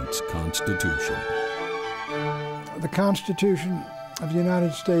States Constitution. The Constitution of the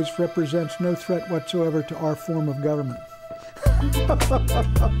United States represents no threat whatsoever to our form of government.